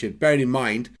position. Bearing in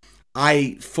mind,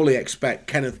 I fully expect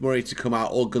Kenneth Murray to come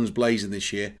out all guns blazing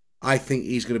this year. I think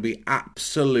he's going to be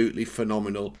absolutely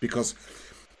phenomenal because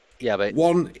but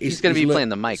he's going to be playing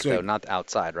the Mike though, not the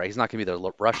outside, right? He's not going to be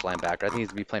the rush linebacker. I think he's going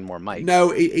to be playing more Mike.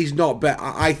 No, he's not. But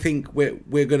I think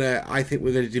we're going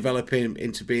to develop him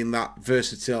into being that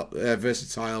versatile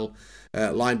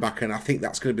linebacker, and I think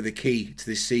that's going to be the key to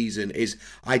this season is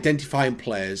identifying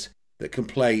players that can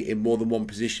play in more than one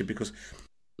position. Because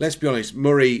let's be honest,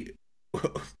 Murray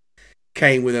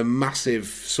came with a massive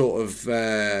sort of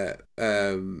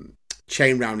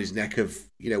chain round his neck of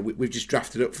we've just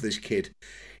drafted up for this kid.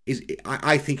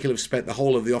 I think he'll have spent the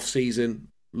whole of the off season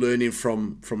learning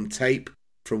from tape,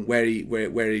 from where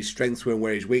his strengths were and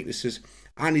where his weaknesses,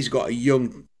 and he's got a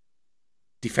young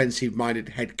defensive minded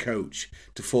head coach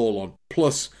to fall on,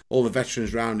 plus all the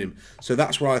veterans around him. So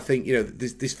that's where I think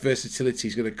this versatility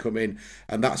is going to come in,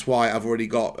 and that's why I've already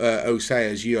got Osei,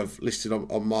 as you have listed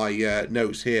on my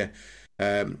notes here.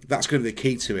 That's going to be the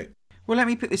key to it. Well, let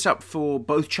me pick this up for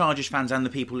both Chargers fans and the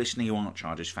people listening who aren't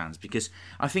Chargers fans, because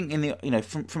I think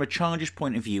from a Chargers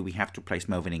point of view, we have to replace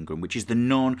Melvin Ingram, which is the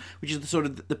sort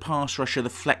of the pass rusher, the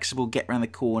flexible, get around the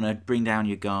corner, bring down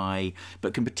your guy,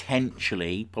 but can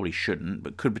potentially, probably shouldn't,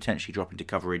 but could potentially drop into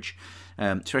coverage,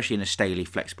 especially in a Staley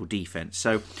flexible defense.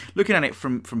 So looking at it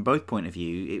from both point of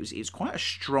view, it's quite a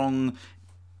strong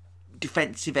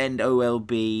defensive end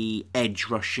OLB edge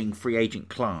rushing free agent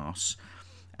class.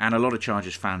 And a lot of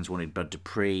Chargers fans wanted Bud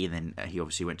Dupree, and then he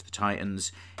obviously went to the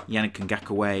Titans. Yannick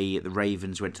Ngakoue at the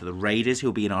Ravens went to the Raiders.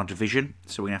 He'll be in our division,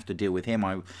 so we're going to have to deal with him.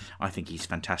 I think he's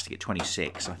fantastic at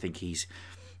 26. I think he's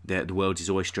the world's his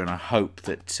oyster, and I hope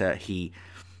that he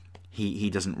he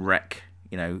doesn't wreck,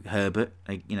 Herbert,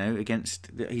 against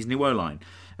his new O-line.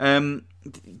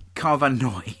 Carl Van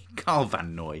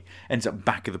Noy ends up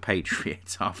back of the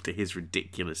Patriots after his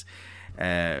ridiculous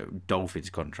Dolphins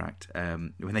contract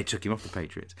when they took him off the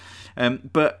Patriots.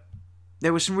 But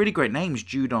there were some really great names.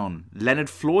 Judon, Leonard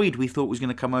Floyd, we thought was going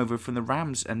to come over from the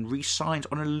Rams and re-signed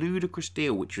on a ludicrous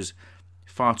deal, which was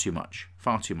far too much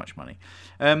money.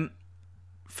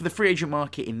 For the free agent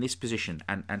market in this position,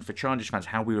 and for Chargers fans,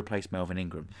 how we replace Melvin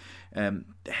Ingram, the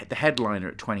headliner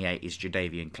at 28 is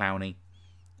Jadeveon Clowney.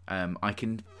 I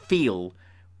can feel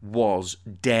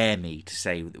dare me to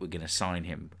say that we're going to sign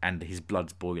him, and his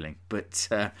blood's boiling. But,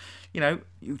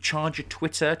 you Charger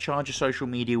Twitter, Charger social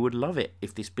media would love it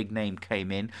if this big name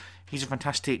came in. He's a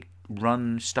fantastic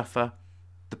run stuffer.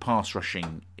 The pass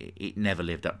rushing, it never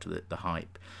lived up to the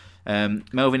hype.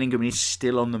 Melvin Ingram is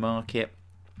still on the market.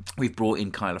 We've brought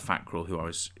in Kyler Fackrell, who I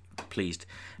was pleased.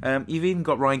 You've even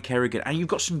got Ryan Kerrigan, and you've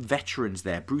got some veterans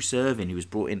there. Bruce Irvin, who was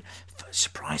brought in,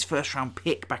 surprise first-round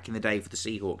pick back in the day for the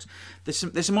Seahawks.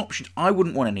 There's some options. I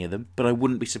wouldn't want any of them, but I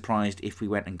wouldn't be surprised if we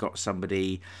went and got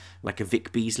somebody like a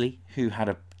Vic Beasley, who had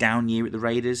a down year at the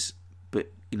Raiders,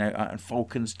 but and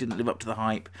Falcons didn't live up to the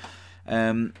hype.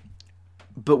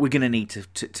 But we're going to need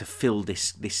to fill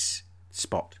this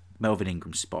spot, Melvin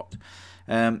Ingram's spot.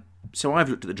 So I've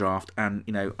looked at the draft, and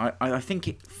I think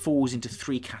it falls into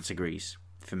three categories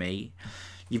for me.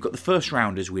 You've got the first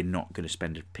rounders, we're not going to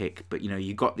spend a pick, but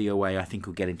you've got the OA, I think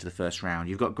will get into the first round.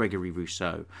 You've got Gregory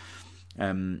Rousseau.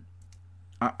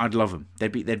 I'd love them.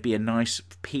 They'd be a nice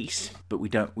piece, but we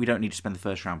don't need to spend the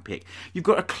first round pick. You've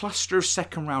got a cluster of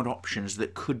second round options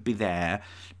that could be there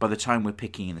by the time we're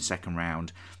picking in the second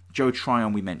round. Joe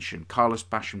Tryon we mentioned, Carlos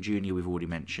Basham Jr. we've already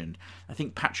mentioned. I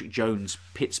think Patrick Jones,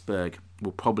 Pittsburgh,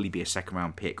 will probably be a second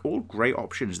round pick. All great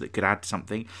options that could add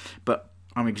something, but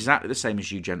I'm exactly the same as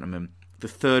you gentlemen. The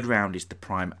third round is the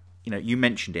prime. You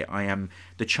mentioned it. I am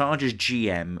the Chargers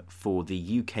GM for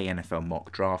the UK NFL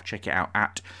mock draft. Check it out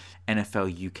at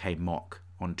NFL UK mock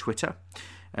on Twitter.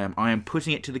 I am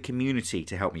putting it to the community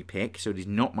to help me pick, so it is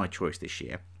not my choice this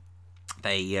year.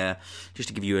 They just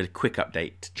to give you a quick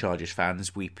update, Chargers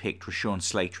fans, we picked Rashawn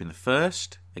Slater in the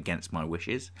first, against my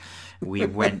wishes. We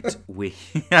went with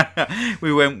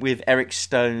Eric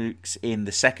Stokes in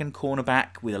the second,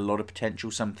 cornerback, with a lot of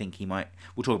potential. Some think he might.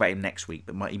 We'll talk about him next week,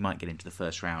 but he might get into the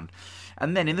first round.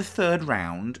 And then in the third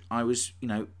round, I was,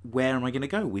 where am I going to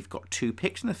go? We've got 2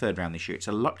 picks in the third round this year. It's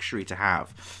a luxury to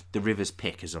have the Rivers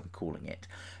pick, as I'm calling it.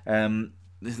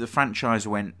 The franchise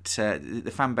went,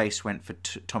 the fan base went for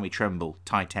Tommy Tremble,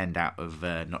 tight end out of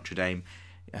Notre Dame.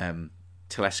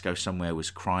 Telesco somewhere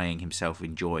was crying himself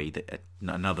in joy that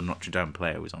another Notre Dame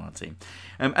player was on our team.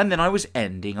 And then I was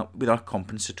ending up with our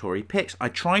compensatory picks. I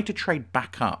tried to trade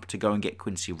back up to go and get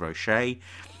Quincy Roche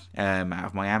out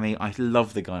of Miami. I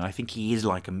love the guy. I think he is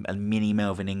like a mini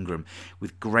Melvin Ingram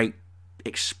with great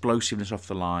explosiveness off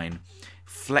the line,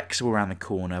 flexible around the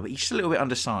corner, but he's just a little bit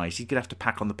undersized. He's going to have to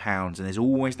pack on the pounds, and there's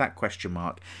always that question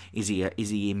mark. Is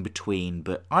he in between?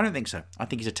 But I don't think so. I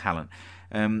think he's a talent.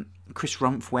 Chris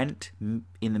Rumpf went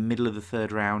in the middle of the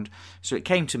third round, so it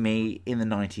came to me in the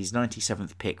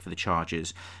 97th pick for the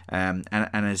Chargers. And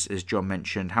as John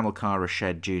mentioned, Hamilcar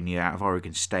Rashed Jr. out of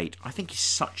Oregon State, I think he's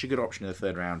such a good option in the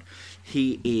third round.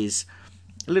 He is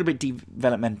a little bit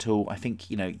developmental. I think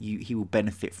he will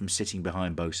benefit from sitting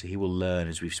behind Bosa. He will learn,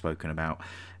 as we've spoken about.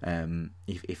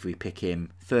 If we pick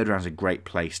him, third round's a great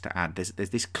place to add. There's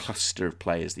this cluster of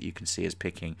players that you can see us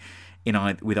picking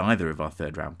with either of our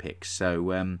third round picks.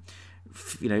 So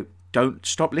don't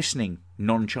stop listening,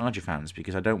 non-Charger fans,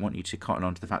 because I don't want you to cotton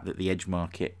on to the fact that the edge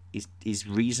market is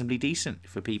reasonably decent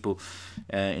for people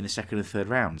in the second and third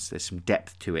rounds. There's some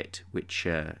depth to it, which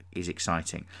is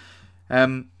exciting.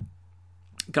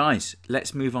 Guys,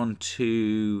 let's move on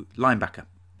to linebacker.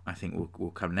 I think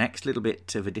we'll come next. A little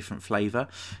bit of a different flavour.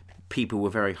 People were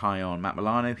very high on Matt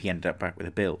Milano. He ended up back with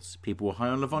the Bills. People were high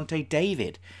on Levante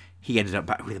David. He ended up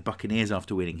back with the Buccaneers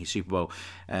after winning his Super Bowl.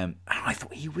 And I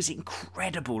thought he was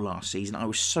incredible last season. I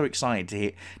was so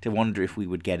excited to wonder if we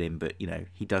would get him, but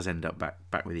he does end up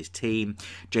back with his team.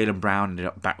 Jaylen Brown ended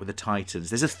up back with the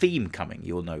Titans. There's a theme coming,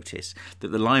 you'll notice,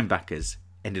 that the linebackers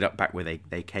ended up back where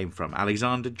they came from.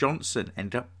 Alexander Johnson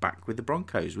ended up back with the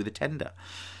Broncos with a tender.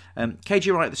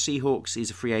 KJ Wright, the Seahawks, is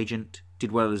a free agent.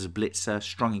 Did well as a blitzer,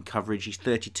 strong in coverage. He's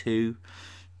 32.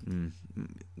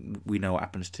 We know what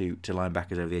happens to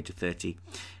linebackers over the age of 30.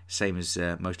 Same as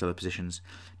most other positions.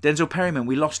 Denzel Perryman,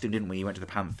 we lost him, didn't we? He went to the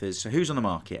Panthers. So who's on the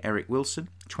market? Eric Wilson,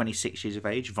 26 years of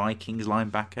age, Vikings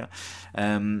linebacker.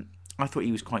 I thought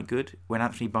he was quite good. When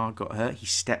Anthony Barr got hurt, he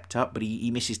stepped up, but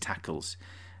he misses tackles.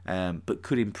 but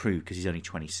could improve because he's only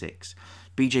 26.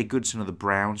 BJ Goodson of the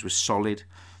Browns was solid.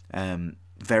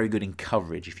 Very good in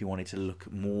coverage. If you wanted to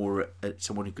look more at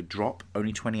someone who could drop,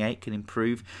 only 28 can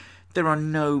improve. There are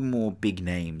no more big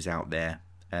names out there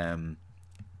in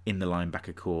the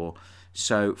linebacker core.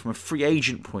 So from a free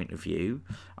agent point of view,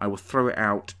 I will throw it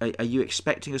out. Are you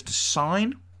expecting us to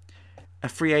sign a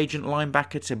free agent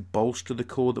linebacker to bolster the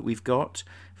core that we've got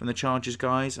from the Chargers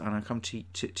guys? And I'll come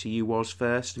to you, Woz,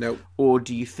 first. Nope. Or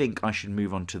do you think I should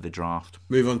move on to the draft?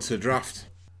 Move on to the draft.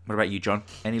 What about you, John?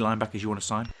 Any linebackers you want to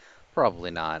sign?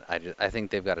 Probably not. I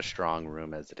think they've got a strong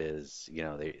room as it is. You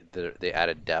know, they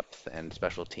added depth and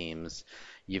special teams.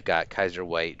 You've got Kaiser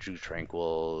White, Drew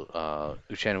Tranquil,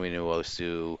 Uchenna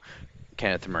Nwosu,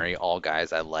 Kenneth Murray, all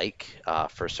guys I like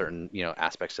for certain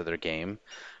aspects of their game.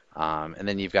 And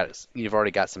then you've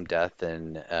already got some depth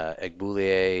in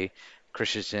Egboulier,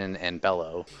 Christensen, and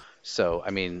Bello. So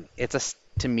I mean,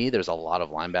 to me, there's a lot of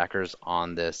linebackers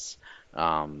on this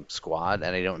squad,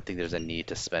 and I don't think there's a need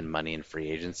to spend money in free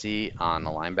agency on a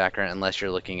linebacker unless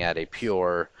you're looking at a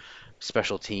pure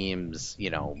special teams,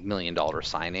 $1 million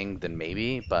signing, then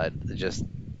maybe. But just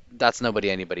that's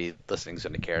anybody listening is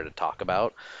going to care to talk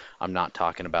about. I'm not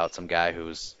talking about some guy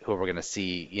who we're going to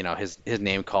see, his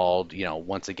name called,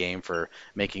 once a game for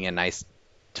making a nice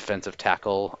defensive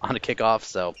tackle on a kickoff.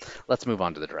 So let's move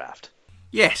on to the draft.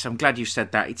 Yes, I'm glad you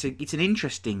said that. It's an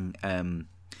interesting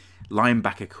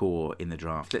linebacker core in the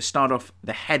draft. Let's start off.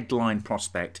 The headline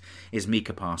prospect is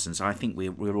Micah Parsons. I think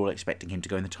we're all expecting him to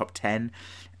go in the top 10.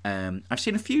 I've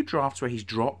seen a few drafts where he's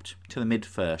dropped to the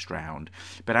mid-first round,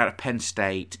 but out of Penn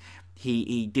State,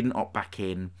 he didn't opt back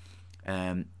in.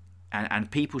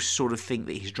 And people sort of think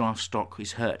that his draft stock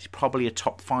is hurt. He's probably a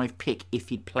top 5 pick if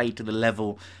he'd played to the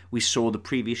level we saw the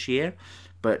previous year.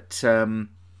 But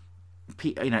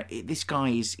this guy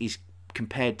is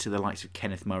compared to the likes of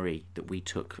Kenneth Murray that we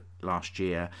took last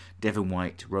year, Devin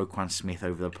White, Roquan Smith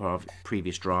over the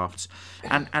previous drafts,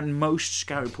 and most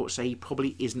scout reports say he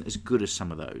probably isn't as good as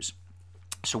some of those.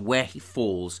 So where he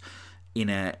falls in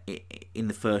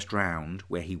the first round,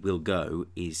 where he will go,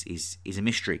 is a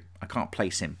mystery. I can't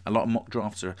place him. A lot of mock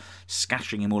drafts are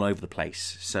scattering him all over the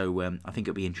place. So I think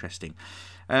it'll be interesting.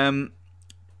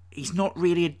 He's not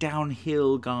really a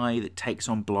downhill guy that takes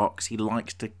on blocks. He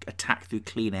likes to attack through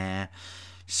clean air.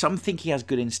 Some think he has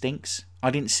good instincts.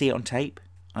 I didn't see it on tape.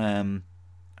 I'm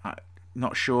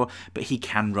not sure, but he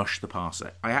can rush the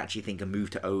passer. I actually think a move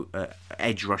to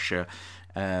edge rusher,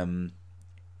 playing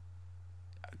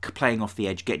off the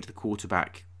edge, getting to the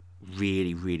quarterback,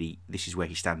 really, this is where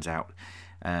he stands out.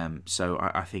 So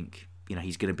I think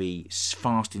he's going to be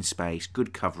fast in space,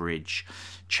 good coverage,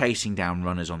 chasing down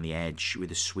runners on the edge with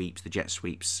the sweeps, the jet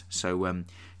sweeps. So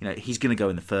he's going to go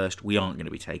in the first. We aren't going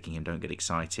to be taking him. Don't get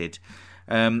excited.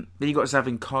 Then you got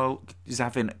Zavin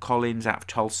Collins out of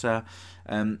Tulsa.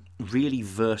 Really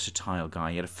versatile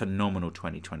guy. He had a phenomenal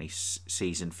 2020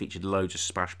 season, featured loads of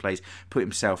splash plays, put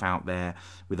himself out there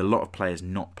with a lot of players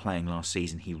not playing last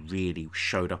season. He really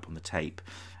showed up on the tape.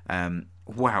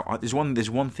 Wow, there's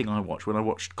one thing I watched. When I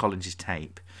watched Collins'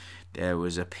 tape, there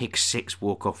was a pick 6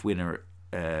 walk-off winner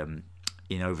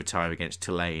in overtime against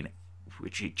Tulane,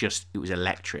 which it was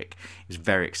electric. It was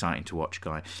very exciting to watch,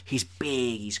 guy. He's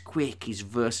big, he's quick, he's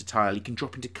versatile. He can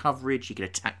drop into coverage, he can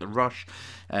attack the rush,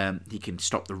 he can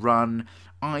stop the run.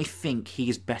 I think he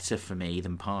is better for me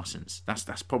than Parsons.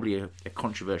 That's probably a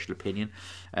controversial opinion,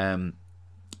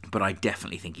 but I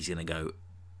definitely think he's going to go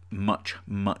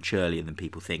much earlier than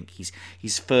people think.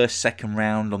 He's first, second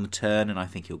round on the turn, and I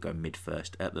think he'll go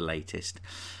mid-first at the latest.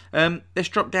 Let's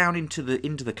drop down into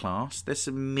the class. There's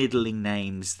some middling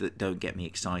names that don't get me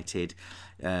excited.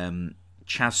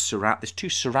 Chaz Surratt. There's 2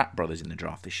 Surratt brothers in the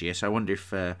draft this year, so I wonder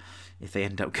if they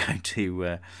end up going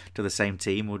to the same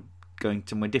team or going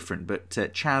somewhere different. But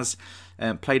Chaz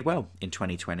played well in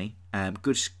 2020.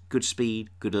 Good speed,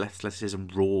 good athleticism,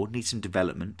 raw, needs some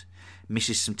development.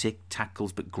 Misses some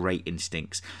tackles, but great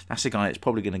instincts. That's a guy that's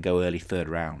probably going to go early third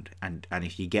round. And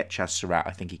if you get Chaz Surratt,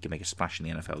 I think he can make a splash in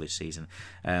the NFL this season.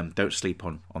 Don't sleep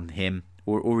on him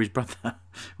or his brother.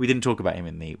 We didn't talk about him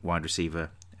in the wide receiver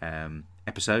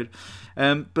episode.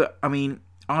 But, I mean,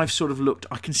 I've sort of looked.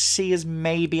 I can see us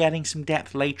maybe adding some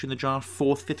depth later in the draft,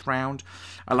 4th, 5th round.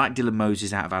 I like Dylan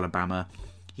Moses out of Alabama.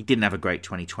 He didn't have a great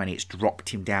 2020. It's dropped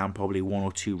him down probably 1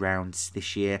 or 2 rounds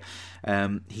this year.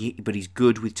 But he's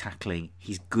good with tackling.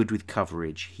 He's good with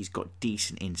coverage. He's got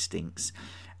decent instincts.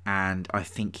 And I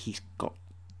think he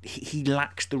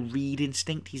lacks the read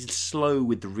instinct. He's slow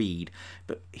with the read,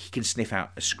 but he can sniff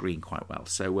out a screen quite well.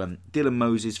 So Dylan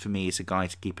Moses, for me, is a guy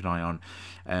to keep an eye on.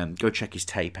 Go check his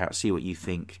tape out, see what you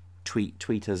think.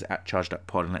 tweet us at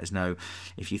ChargedUpPod and let us know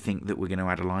if you think that we're going to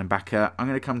add a linebacker. I'm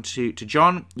going to come to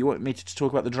John. You want me to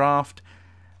talk about the draft?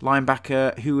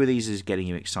 Linebacker, who are these is getting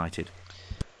you excited?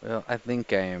 Well, I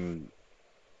think I'm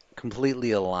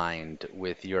completely aligned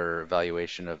with your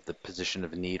evaluation of the position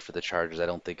of need for the Chargers. I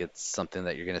don't think it's something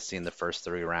that you're going to see in the first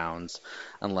 3 rounds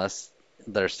unless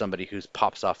there's somebody who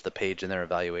pops off the page in their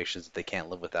evaluations that they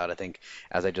can't live without. I think,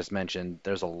 as I just mentioned,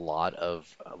 there's a lot of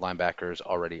linebackers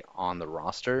already on the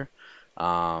roster,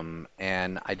 and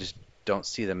I just don't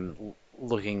see them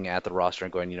looking at the roster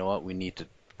and going, you know what, we need to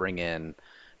bring in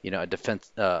a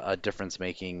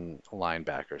difference-making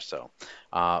linebacker. So,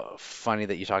 funny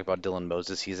that you talk about Dylan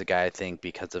Moses. He's a guy I think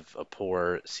because of a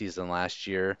poor season last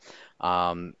year,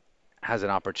 has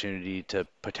an opportunity to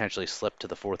potentially slip to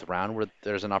the 4th round, where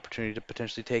there's an opportunity to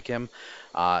potentially take him.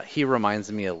 He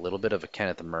reminds me a little bit of a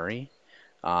Kenneth Murray,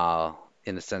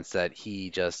 in the sense that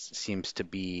he just seems to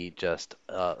be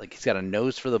like he's got a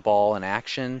nose for the ball in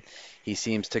action. He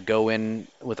seems to go in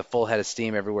with a full head of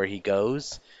steam everywhere he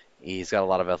goes. He's got a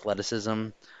lot of athleticism.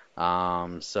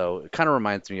 So it kind of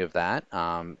reminds me of that.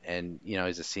 And,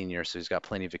 he's a senior, so he's got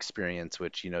plenty of experience,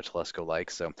 which, Telesco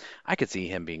likes. So I could see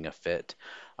him being a fit.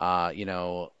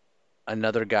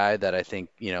 Another guy that I think,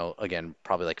 again,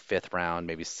 probably like 5th round,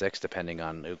 maybe 6th, depending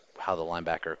on how the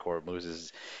linebacker core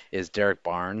moves, is Derek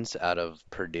Barnes out of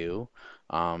Purdue.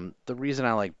 The reason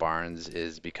I like Barnes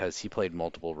is because he played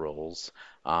multiple roles.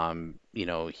 He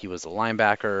was a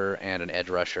linebacker and an edge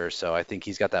rusher, so I think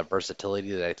he's got that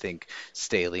versatility that I think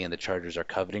Staley and the Chargers are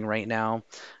coveting right now.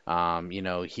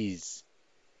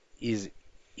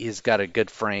 He's got a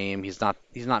good frame. He's not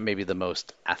maybe the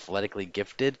most athletically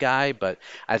gifted guy, but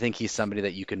I think he's somebody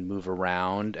that you can move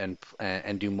around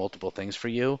and do multiple things for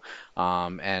you.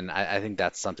 And I think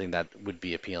that's something that would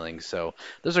be appealing. So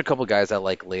those are a couple guys I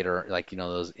like later, like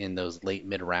those late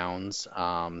mid rounds.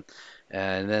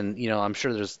 And then I'm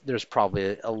sure there's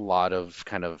probably a lot of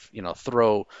kind of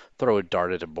throw a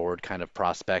dart at a board kind of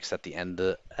prospects at the end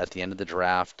of the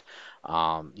draft.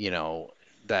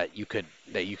 That you could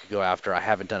go after. I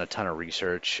haven't done a ton of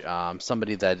research.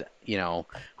 Somebody that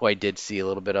who I did see a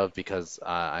little bit of because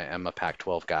I am a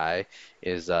Pac-12 guy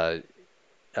is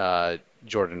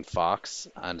Jordan Fox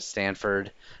on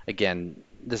Stanford. Again,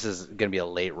 this is going to be a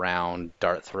late round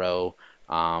dart throw.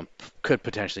 Could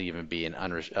potentially even be an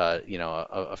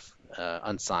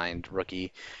unsigned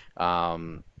rookie.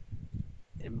 But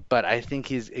I think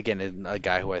he's again a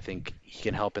guy who I think he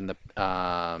can help in the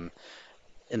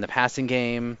passing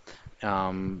game,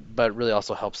 but really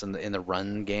also helps in the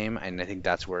run game. And I think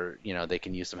that's where they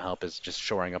can use some help, is just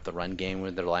shoring up the run game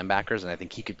with their linebackers. And I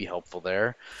think he could be helpful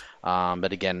there.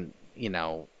 But again,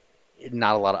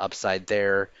 not a lot of upside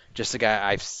there. Just a guy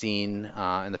I've seen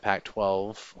in the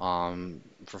Pac-12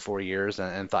 for 4 years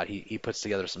and thought he puts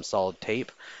together some solid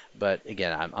tape. But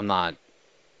again, I'm not.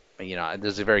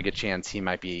 There's a very good chance he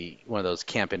might be one of those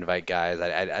camp invite guys.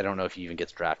 I don't know if he even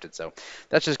gets drafted. So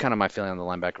that's just kind of my feeling on the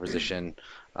linebacker position.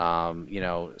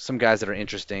 Some guys that are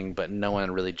interesting, but no one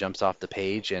really jumps off the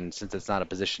page. And since it's not a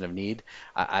position of need,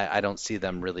 I don't see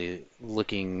them really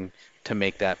looking to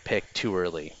make that pick too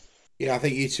early. Yeah, I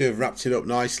think you two have wrapped it up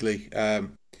nicely.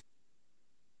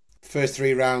 First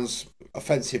 3 rounds,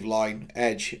 offensive line,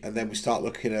 edge, and then we start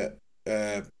looking at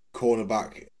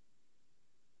cornerback,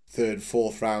 3rd,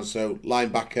 4th round. So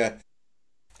linebacker,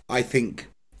 I think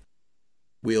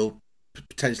we'll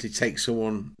potentially take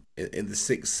someone in the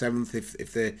 6th, 7th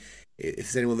if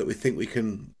there's anyone that we think we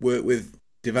can work with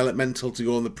developmental to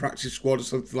go on the practice squad or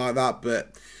something like that.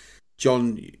 But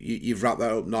John, you've wrapped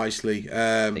that up nicely.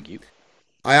 Thank you.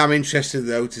 I am interested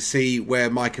though to see where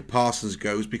Micah Parsons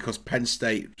goes, because Penn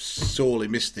State sorely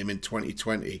missed him in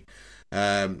 2020,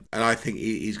 and I think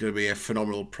he's going to be a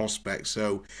phenomenal prospect.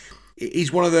 So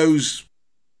he's one of those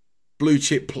blue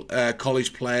chip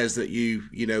college players that you're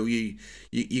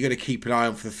going to keep an eye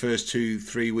on for the first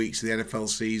 2-3 weeks of the NFL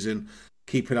season.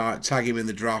 Keep an eye, tag him in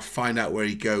the draft, find out where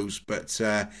he goes. But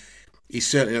he's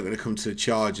certainly not going to come to the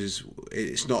Chargers.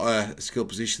 It's not a skill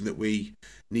position that we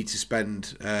need to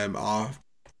spend our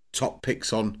top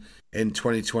picks on in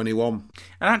 2021.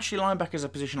 And actually, linebacker is a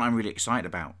position I'm really excited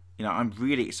about. I'm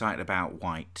really excited about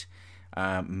White,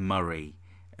 Murray,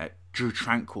 Drew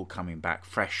Tranquil coming back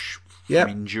fresh from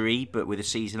injury, but with a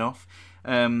season off.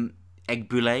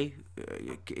 Egbule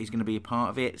is going to be a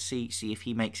part of it. See if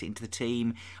he makes it into the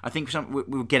team. I think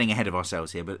we're getting ahead of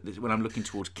ourselves here, but when I'm looking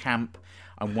towards camp,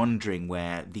 I'm wondering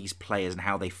where these players and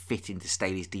how they fit into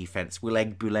Staley's defense. Will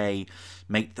Egbule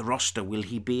make the roster? Will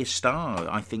he be a star?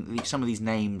 I think some of these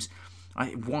names.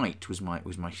 White was my.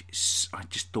 I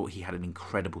just thought he had an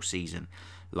incredible season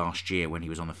last year when he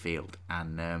was on the field,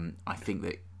 and I think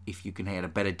that if you can get a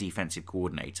better defensive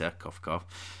coordinator, cough cough,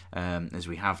 as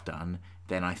we have done,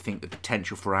 then I think the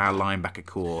potential for our linebacker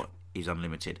core is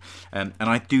unlimited. And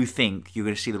I do think you're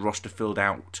going to see the roster filled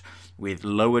out with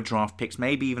lower draft picks,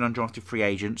 maybe even undrafted free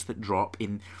agents that drop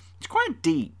in. It's quite a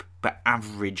deep but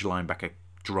average linebacker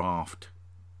draft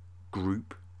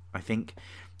group, I think.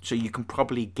 So you can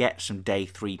probably get some day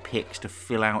 3 picks to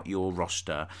fill out your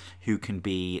roster who can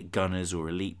be gunners or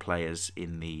elite players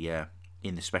in the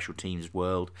special teams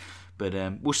world. But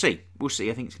we'll see.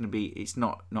 I think it's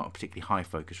not a particularly high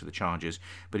focus for the Chargers.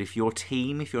 But if you're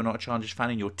not a Chargers fan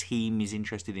and your team is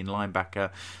interested in linebacker,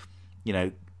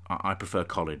 I prefer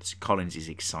Collins. Collins is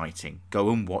exciting. Go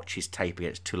and watch his tape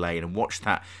against Tulane and watch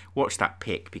that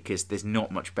pick, because there's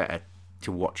not much better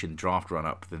to watch in draft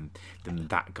run-up than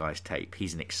that guy's tape.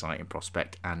 He's an exciting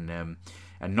prospect and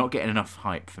not getting enough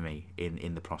hype for me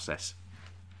in the process.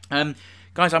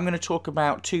 Guys, I'm going to talk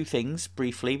about 2 things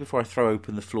briefly before I throw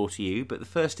open the floor to you. But the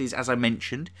first is, as I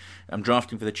mentioned, I'm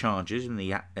drafting for the Chargers in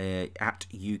the at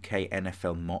UK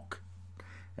NFL mock.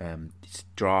 It's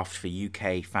draft for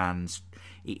UK fans.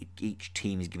 Each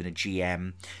team is given a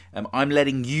GM. I'm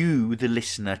letting you, the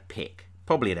listener, pick.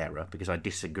 Probably an error because I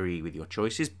disagree with your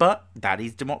choices, but that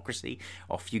is democracy.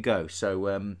 Off you go. So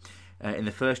in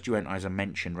the first you went, as I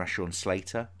mentioned, Rashawn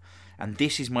Slater, and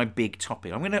this is my big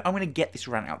topic. I'm gonna get this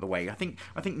rant out the way. I think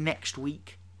next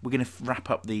week we're gonna wrap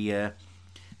up the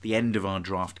end of our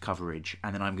draft coverage,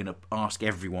 and then I'm gonna ask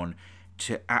everyone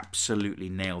to absolutely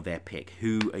nail their pick.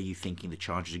 Who are you thinking the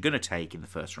Chargers are gonna take in the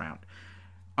first round?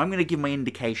 I'm going to give my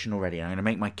indication already. I'm going to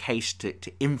make my case to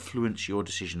influence your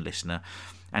decision, listener,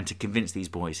 and to convince these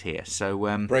boys here. So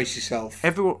brace yourself.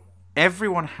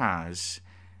 Everyone has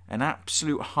an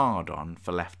absolute hard-on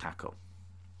for left tackle,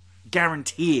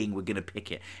 guaranteeing we're going to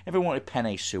pick it. Everyone wanted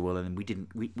Penei Sewell, and we didn't.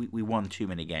 We won too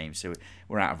many games, so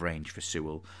we're out of range for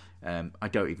Sewell. I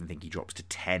don't even think he drops to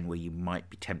 10, where you might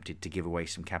be tempted to give away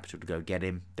some capital to go get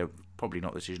him. Probably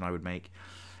not the decision I would make.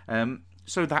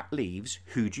 So that leaves,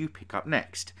 who do you pick up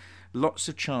next? Lots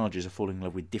of Chargers are falling in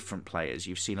love with different players.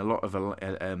 You've seen a lot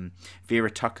of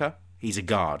Vera Tucker. He's a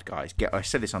guard, guys. I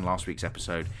said this on last week's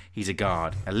episode. He's a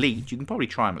guard. Elite. You can probably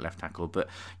try him at left tackle, but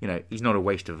he's not a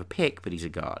waste of a pick, but he's a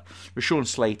guard. Rashawn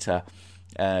Slater,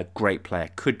 great player.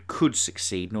 Could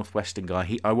succeed. Northwestern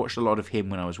guy. I watched a lot of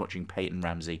him when I was watching Peyton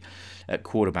Ramsey at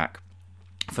quarterback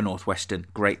for Northwestern.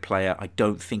 Great player. I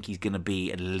don't think he's going to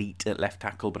be elite at left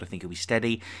tackle, but I think he'll be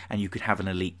steady, and you could have an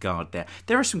elite guard there.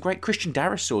 There are some great. Christian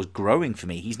Darrisaw's growing for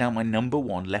me. He's now my number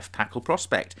 1 left tackle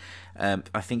prospect.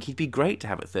 I think he'd be great to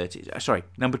have at 30. Sorry,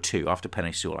 number 2 after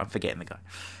Penei Sewell. I'm forgetting the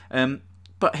guy.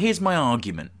 But here's my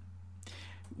argument.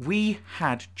 We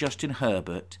had Justin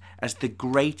Herbert as the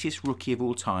greatest rookie of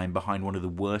all time behind one of the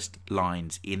worst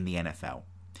lines in the NFL.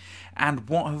 And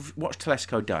what's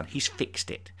Telesco done? He's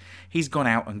fixed it. He's gone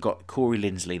out and got Corey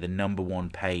Linsley, the number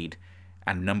 1 paid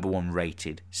and number 1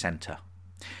 rated centre.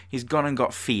 He's gone and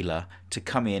got Fila to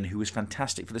come in, who was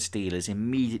fantastic for the Steelers,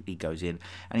 immediately goes in.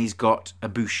 And he's got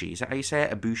Ibushi, is that how you say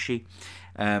it? Ibushi,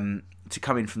 to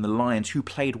come in from the Lions, who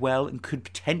played well and could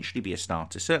potentially be a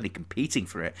starter, certainly competing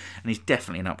for it. And he's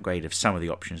definitely an upgrade of some of the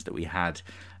options that we had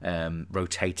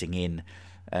rotating in.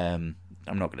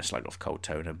 I'm not going to slag off Colt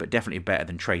Toner, but definitely better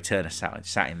than Trey Turner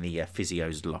sat in the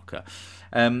physio's locker.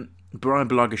 Brian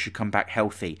Bulaga should come back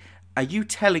healthy. Are you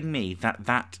telling me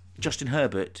that Justin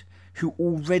Herbert, who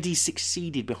already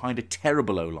succeeded behind a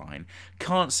terrible O-line,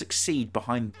 can't succeed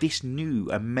behind this new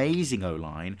amazing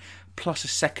O-line, plus a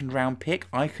second-round pick?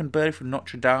 Eichenberg from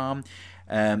Notre Dame.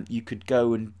 You could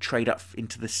go and trade up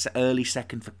into the early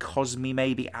second for Cosme,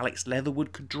 maybe. Alex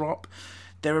Leatherwood could drop.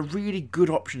 There are really good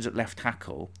options at left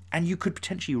tackle, and you could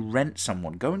potentially rent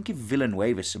someone. Go and give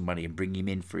Villanueva some money and bring him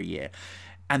in for a year,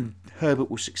 and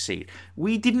Herbert will succeed.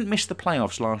 We didn't miss the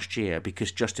playoffs last year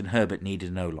because Justin Herbert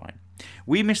needed an O-line.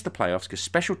 We missed the playoffs because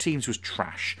special teams was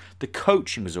trash, the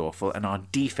coaching was awful, and our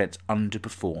defense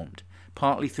underperformed,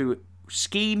 partly through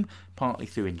scheme, partly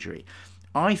through injury.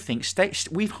 I think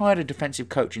we've hired a defensive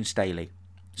coach in Staley.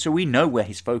 So we know where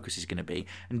his focus is going to be.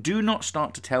 And do not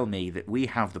start to tell me that we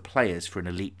have the players for an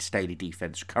elite Staley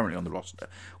defense currently on the roster.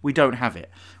 We don't have it.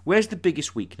 Where's the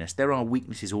biggest weakness? There are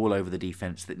weaknesses all over the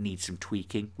defense that need some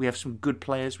tweaking. We have some good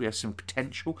players. We have some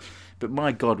potential. But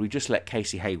my God, we just let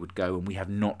Casey Hayward go and we have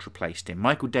not replaced him.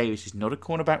 Michael Davis is not a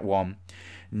cornerback 1.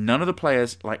 None of the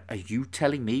players, are you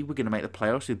telling me we're going to make the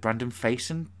playoffs with Brandon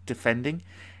Faison defending?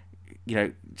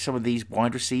 Some of these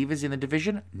wide receivers in the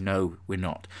division? No, we're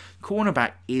not.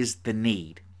 Cornerback is the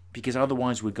need, because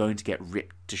otherwise we're going to get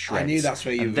ripped to shreds. I knew that's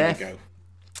where you were going to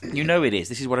go. You know it is.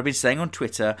 This is what I've been saying on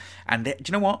Twitter. And do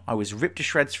you know what? I was ripped to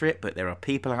shreds for it, but there are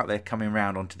people out there coming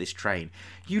around onto this train.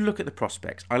 You look at the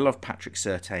prospects. I love Patrick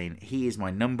Surtain. He is my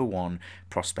number one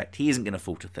prospect. He isn't going to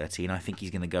fall to 13. I think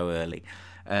he's going to go early.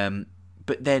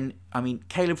 But then, I mean,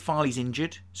 Caleb Farley's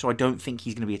injured, so I don't think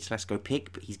he's going to be a Telesco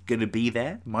pick, but he's going to be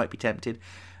there. Might be tempted.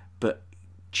 But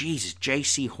Jesus,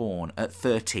 JC Horn at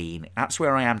 13, that's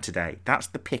where I am today. That's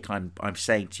the pick I'm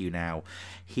saying to you now.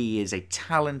 He is a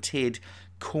talented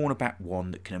cornerback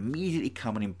one that can immediately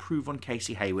come and improve on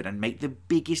Casey Hayward and make the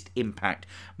biggest impact,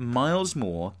 miles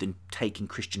more than taking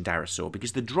Christian Darrisaw,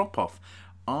 because the drop-off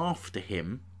after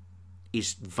him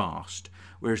is vast,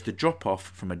 whereas the drop-off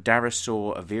from a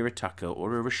Darrisaw, a Vera Tucker,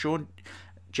 or a Rashawn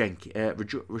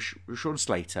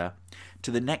Slater to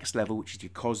the next level, which is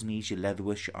your Cosmes, your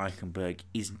Leatherworth, your Eichenberg,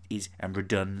 is and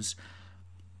Reduns,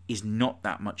 is not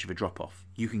that much of a drop-off.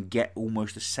 You can get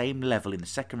almost the same level in the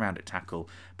second round at tackle,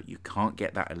 but you can't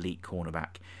get that elite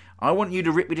cornerback. I want you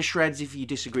to rip me to shreds if you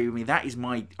disagree with me. That is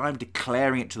I'm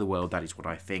declaring it to the world. That is what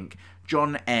I think.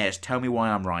 John Ayres, tell me why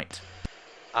I'm right.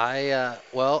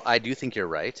 I do think you're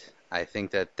right. I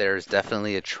think that there's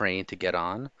definitely a train to get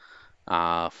on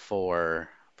for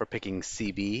picking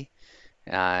CB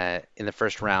in the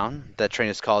first round. That train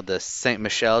is called the Saint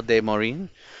Michel de Morin,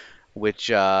 which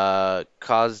was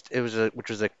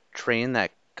a train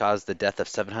that caused the death of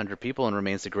 700 people and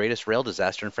remains the greatest rail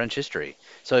disaster in French history.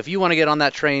 So if you want to get on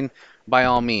that train, by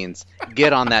all means,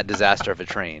 get on that disaster of a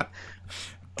train.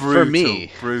 For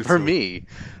me,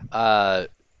 I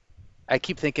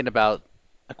keep thinking about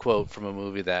a quote from a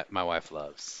movie that my wife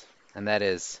loves, and that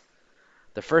is,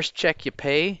 "The first check you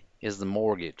pay is the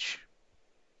mortgage.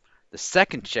 The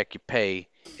second check you pay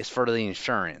is for the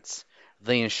insurance.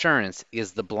 The insurance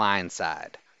is the blind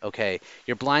side." Okay,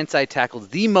 your blind side tackle is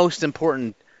the most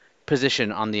important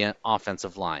position on the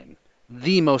offensive line.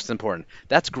 The most important.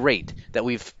 That's great that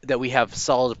we have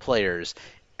solid players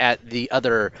at the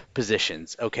other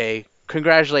positions. Okay,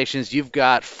 congratulations, you've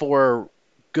got 4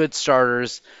 good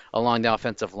starters along the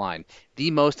offensive line. The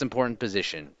most important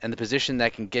position, and the position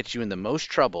that can get you in the most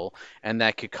trouble, and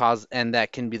that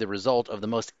can be the result of the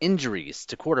most injuries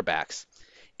to quarterbacks,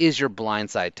 is your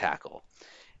blindside tackle.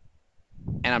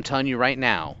 And I'm telling you right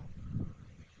now,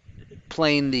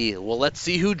 playing let's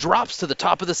see who drops to the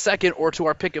top of the second or to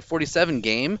our pick at 47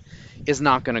 game is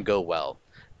not going to go well.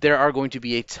 There are going to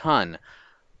be a ton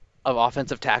of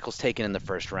offensive tackles taken in the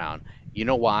first round. You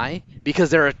know why?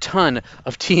 Because there are a ton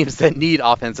of teams that need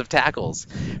offensive tackles,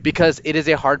 because it is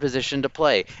a hard position to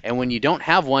play. And when you don't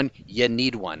have one, you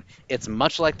need one. It's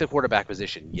much like the quarterback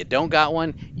position. You don't got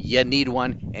one, you need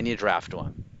one, and you draft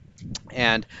one.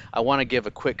 And I want to give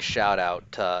a quick shout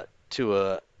out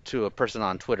to a person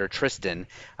on Twitter, Tristan,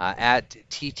 at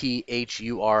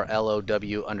TTHURLOW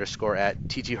 _ at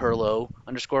TTHurlow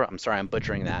 _ I'm sorry, I'm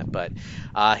butchering that, but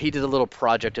he did a little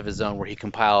project of his own where he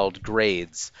compiled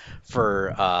grades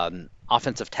for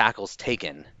offensive tackles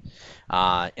taken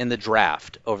in the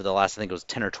draft over the last, I think it was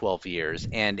 10 or 12 years,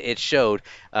 and it showed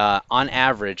on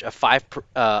average a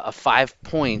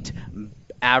 5-point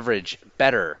average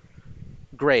better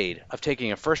grade of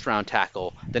taking a first round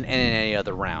tackle than in any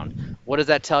other round. What does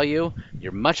that tell you?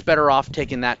 You're much better off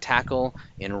taking that tackle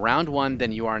in round 1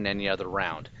 than you are in any other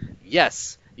round.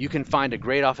 Yes, you can find a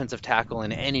great offensive tackle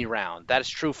in any round. That is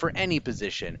true for any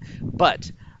position.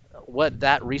 But what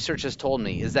that research has told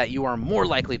me is that you are more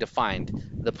likely to find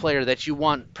the player that you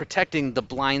want protecting the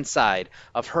blind side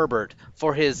of Herbert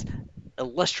for his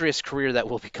illustrious career that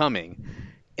will be coming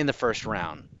in the first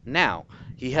round. Now,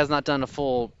 he has not done a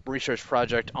full research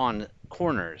project on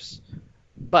corners,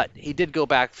 but he did go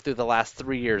back through the last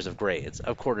 3 years of grades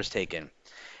of quarters taken.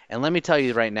 And let me tell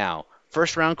you right now,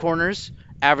 first round corners,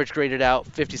 average graded out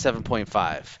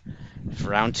 57.5.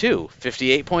 Round 2,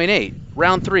 58.8.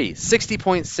 Round 3,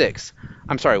 60.6.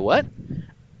 I'm sorry, what?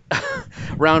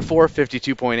 Round 4,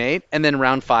 52.8, and then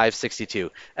round 5,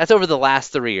 62. That's over the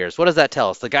last 3 years. What does that tell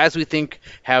us? The guys we think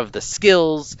have the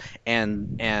skills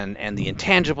and the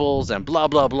intangibles and blah,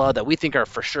 blah, blah that we think are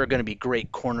for sure going to be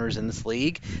great corners in this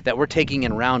league that we're taking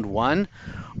in round 1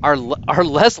 are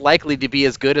less likely to be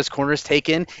as good as corners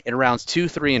taken in rounds 2,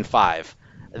 3, and 5.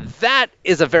 That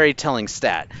is a very telling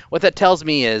stat. What that tells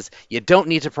me is you don't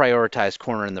need to prioritize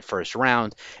corner in the first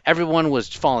round. Everyone was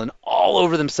falling all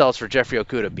over themselves for Jeffrey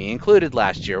Okudah being included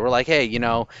last year. We're like, hey,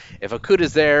 if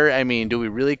Okudah's there, I mean, do we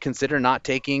really consider not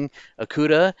taking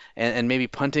Okudah and maybe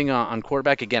punting on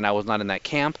quarterback? Again, I was not in that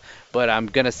camp, but I'm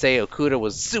going to say Okudah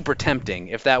was super tempting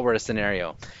if that were a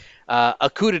scenario.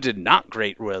 Okuda did not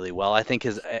grade really well. I think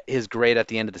his grade at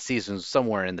the end of the season was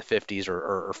somewhere in the 50s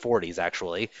or 40s,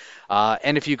 actually.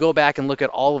 And if you go back and look at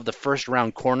all of the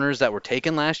first-round corners that were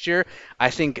taken last year, I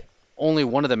think only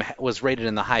one of them was rated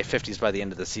in the high 50s by the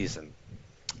end of the season.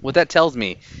 What that tells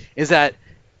me is that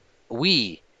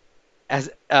we as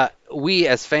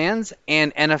fans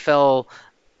and NFL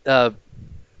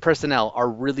personnel are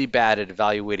really bad at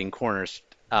evaluating corners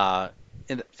for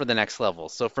the next level.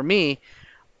 So for me,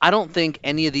 I don't think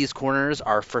any of these corners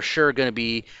are for sure going to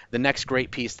be the next great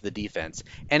piece to the defense.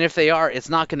 And if they are, it's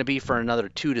not going to be for another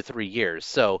 2 to 3 years.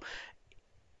 So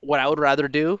what I would rather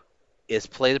do is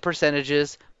play the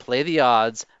percentages, play the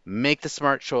odds, make the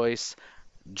smart choice,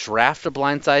 draft a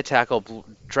blindside tackle,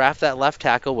 draft that left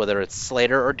tackle, whether it's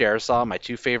Slater or Darisaw, my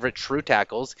two favorite true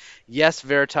tackles. Yes,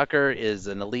 Vera Tucker is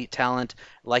an elite talent.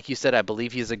 Like you said, I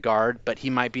believe he's a guard, but he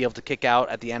might be able to kick out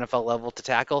at the NFL level to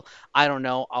tackle. I don't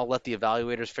know. I'll let the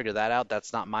evaluators figure that out.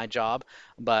 That's not my job.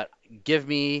 But give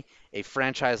me a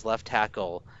franchise left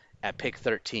tackle at pick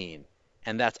 13.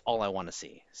 And that's all I want to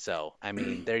see. So, I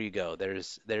mean, there you go.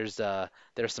 There's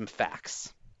some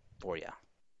facts for you.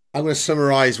 I'm going to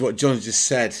summarise what John just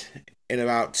said in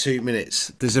about 2 minutes.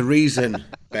 There's a reason,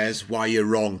 Bez, why you're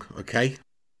wrong, okay?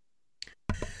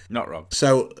 Not wrong.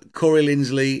 So, Corey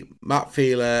Linsley, Matt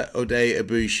Feiler, Oday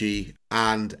Ibushi,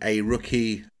 and a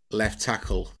rookie left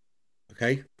tackle,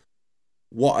 okay?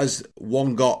 What has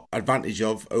one got advantage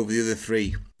of over the other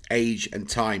three? Age and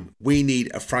time. We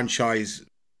need a franchise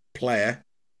player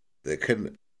that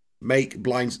can make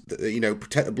blinds,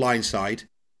 protect the blind side.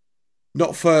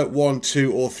 Not for 1,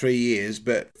 2, or 3 years,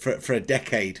 but for a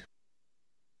decade.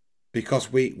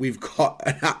 Because we've got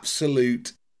an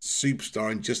absolute superstar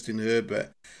in Justin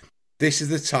Herbert. This is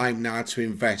the time now to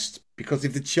invest. Because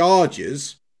if the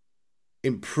Chargers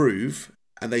improve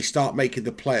and they start making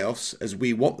the playoffs as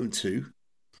we want them to,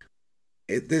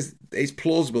 it's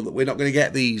plausible that we're not going to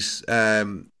get these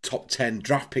top 10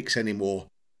 draft picks anymore.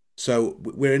 So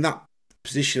we're in that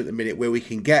position at the minute where we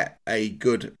can get a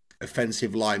good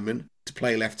offensive lineman to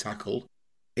play left tackle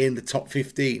in the top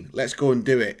 15. Let's go and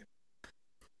do it.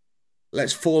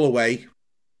 Let's fall away.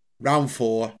 Round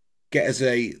 4, get us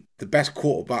the best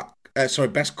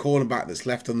best cornerback that's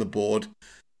left on the board,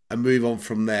 and move on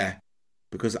from there.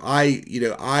 Because I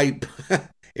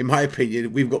in my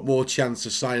opinion, we've got more chance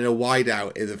of signing a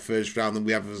wideout in the first round than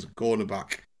we have as a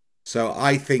cornerback. So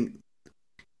I think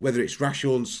whether it's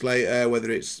Rashawn Slater, whether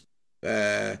it's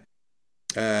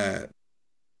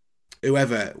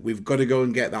whoever, we've got to go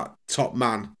and get that top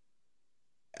man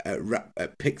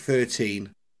at pick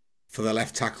 13 for the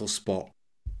left tackle spot.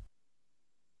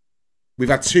 We've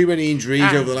had too many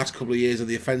injuries over the last couple of years on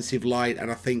the offensive line,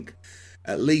 and I think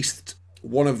at least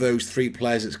one of those 3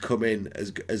 players that's come in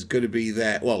is going to be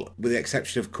there. Well, with the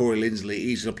exception of Corey Linsley,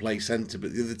 he's going to play centre,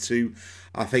 but the other 2,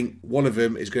 I think one of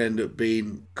them is going to end up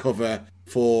being cover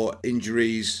for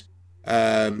injuries,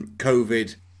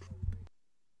 COVID,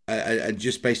 and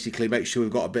just basically make sure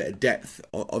we've got a bit of depth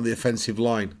on the offensive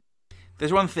line.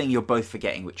 There's one thing you're both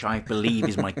forgetting, which I believe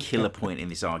is my killer point in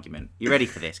this argument. You ready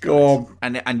for this, guys? Go on.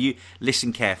 And you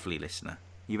listen carefully, listener.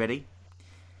 You ready?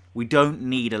 We don't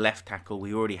need a left tackle.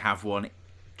 We already have one.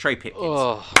 Trey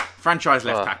Pipkins, franchise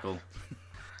left tackle.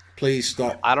 Please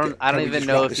stop. I don't even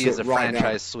know if he's a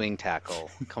franchise swing tackle.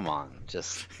 Come on,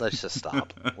 let's just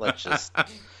stop. Let's just.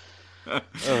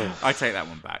 I take that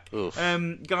one back.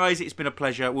 Guys, it's been a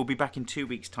pleasure. We'll be back in 2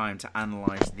 weeks' time to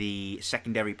analyse the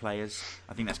secondary players.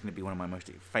 I think that's going to be one of my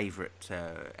most favourite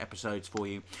episodes for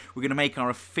you. We're going to make our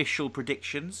official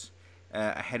predictions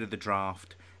ahead of the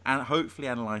draft and hopefully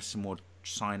analyse some more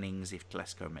signings if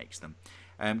Telesco makes them.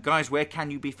 Guys, where can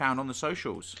you be found on the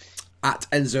socials? At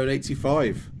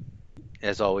Endzone85.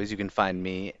 As always, you can find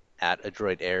me at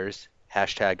Adroit Airs,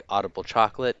 #Audible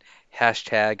Chocolate,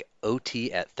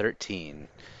 #OT at 13.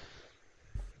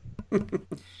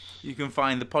 You can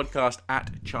find the podcast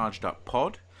at Charged Up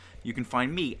Pod. You can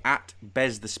find me at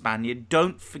Bez the Spaniard.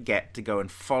 Don't forget to go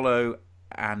and follow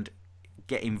and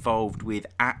get involved with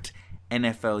at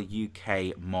NFL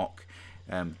UK Mock.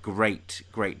 Great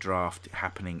draft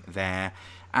happening there.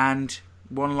 And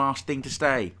one last thing to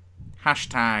say.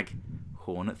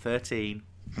 #Hornet13.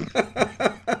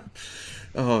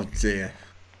 Oh dear.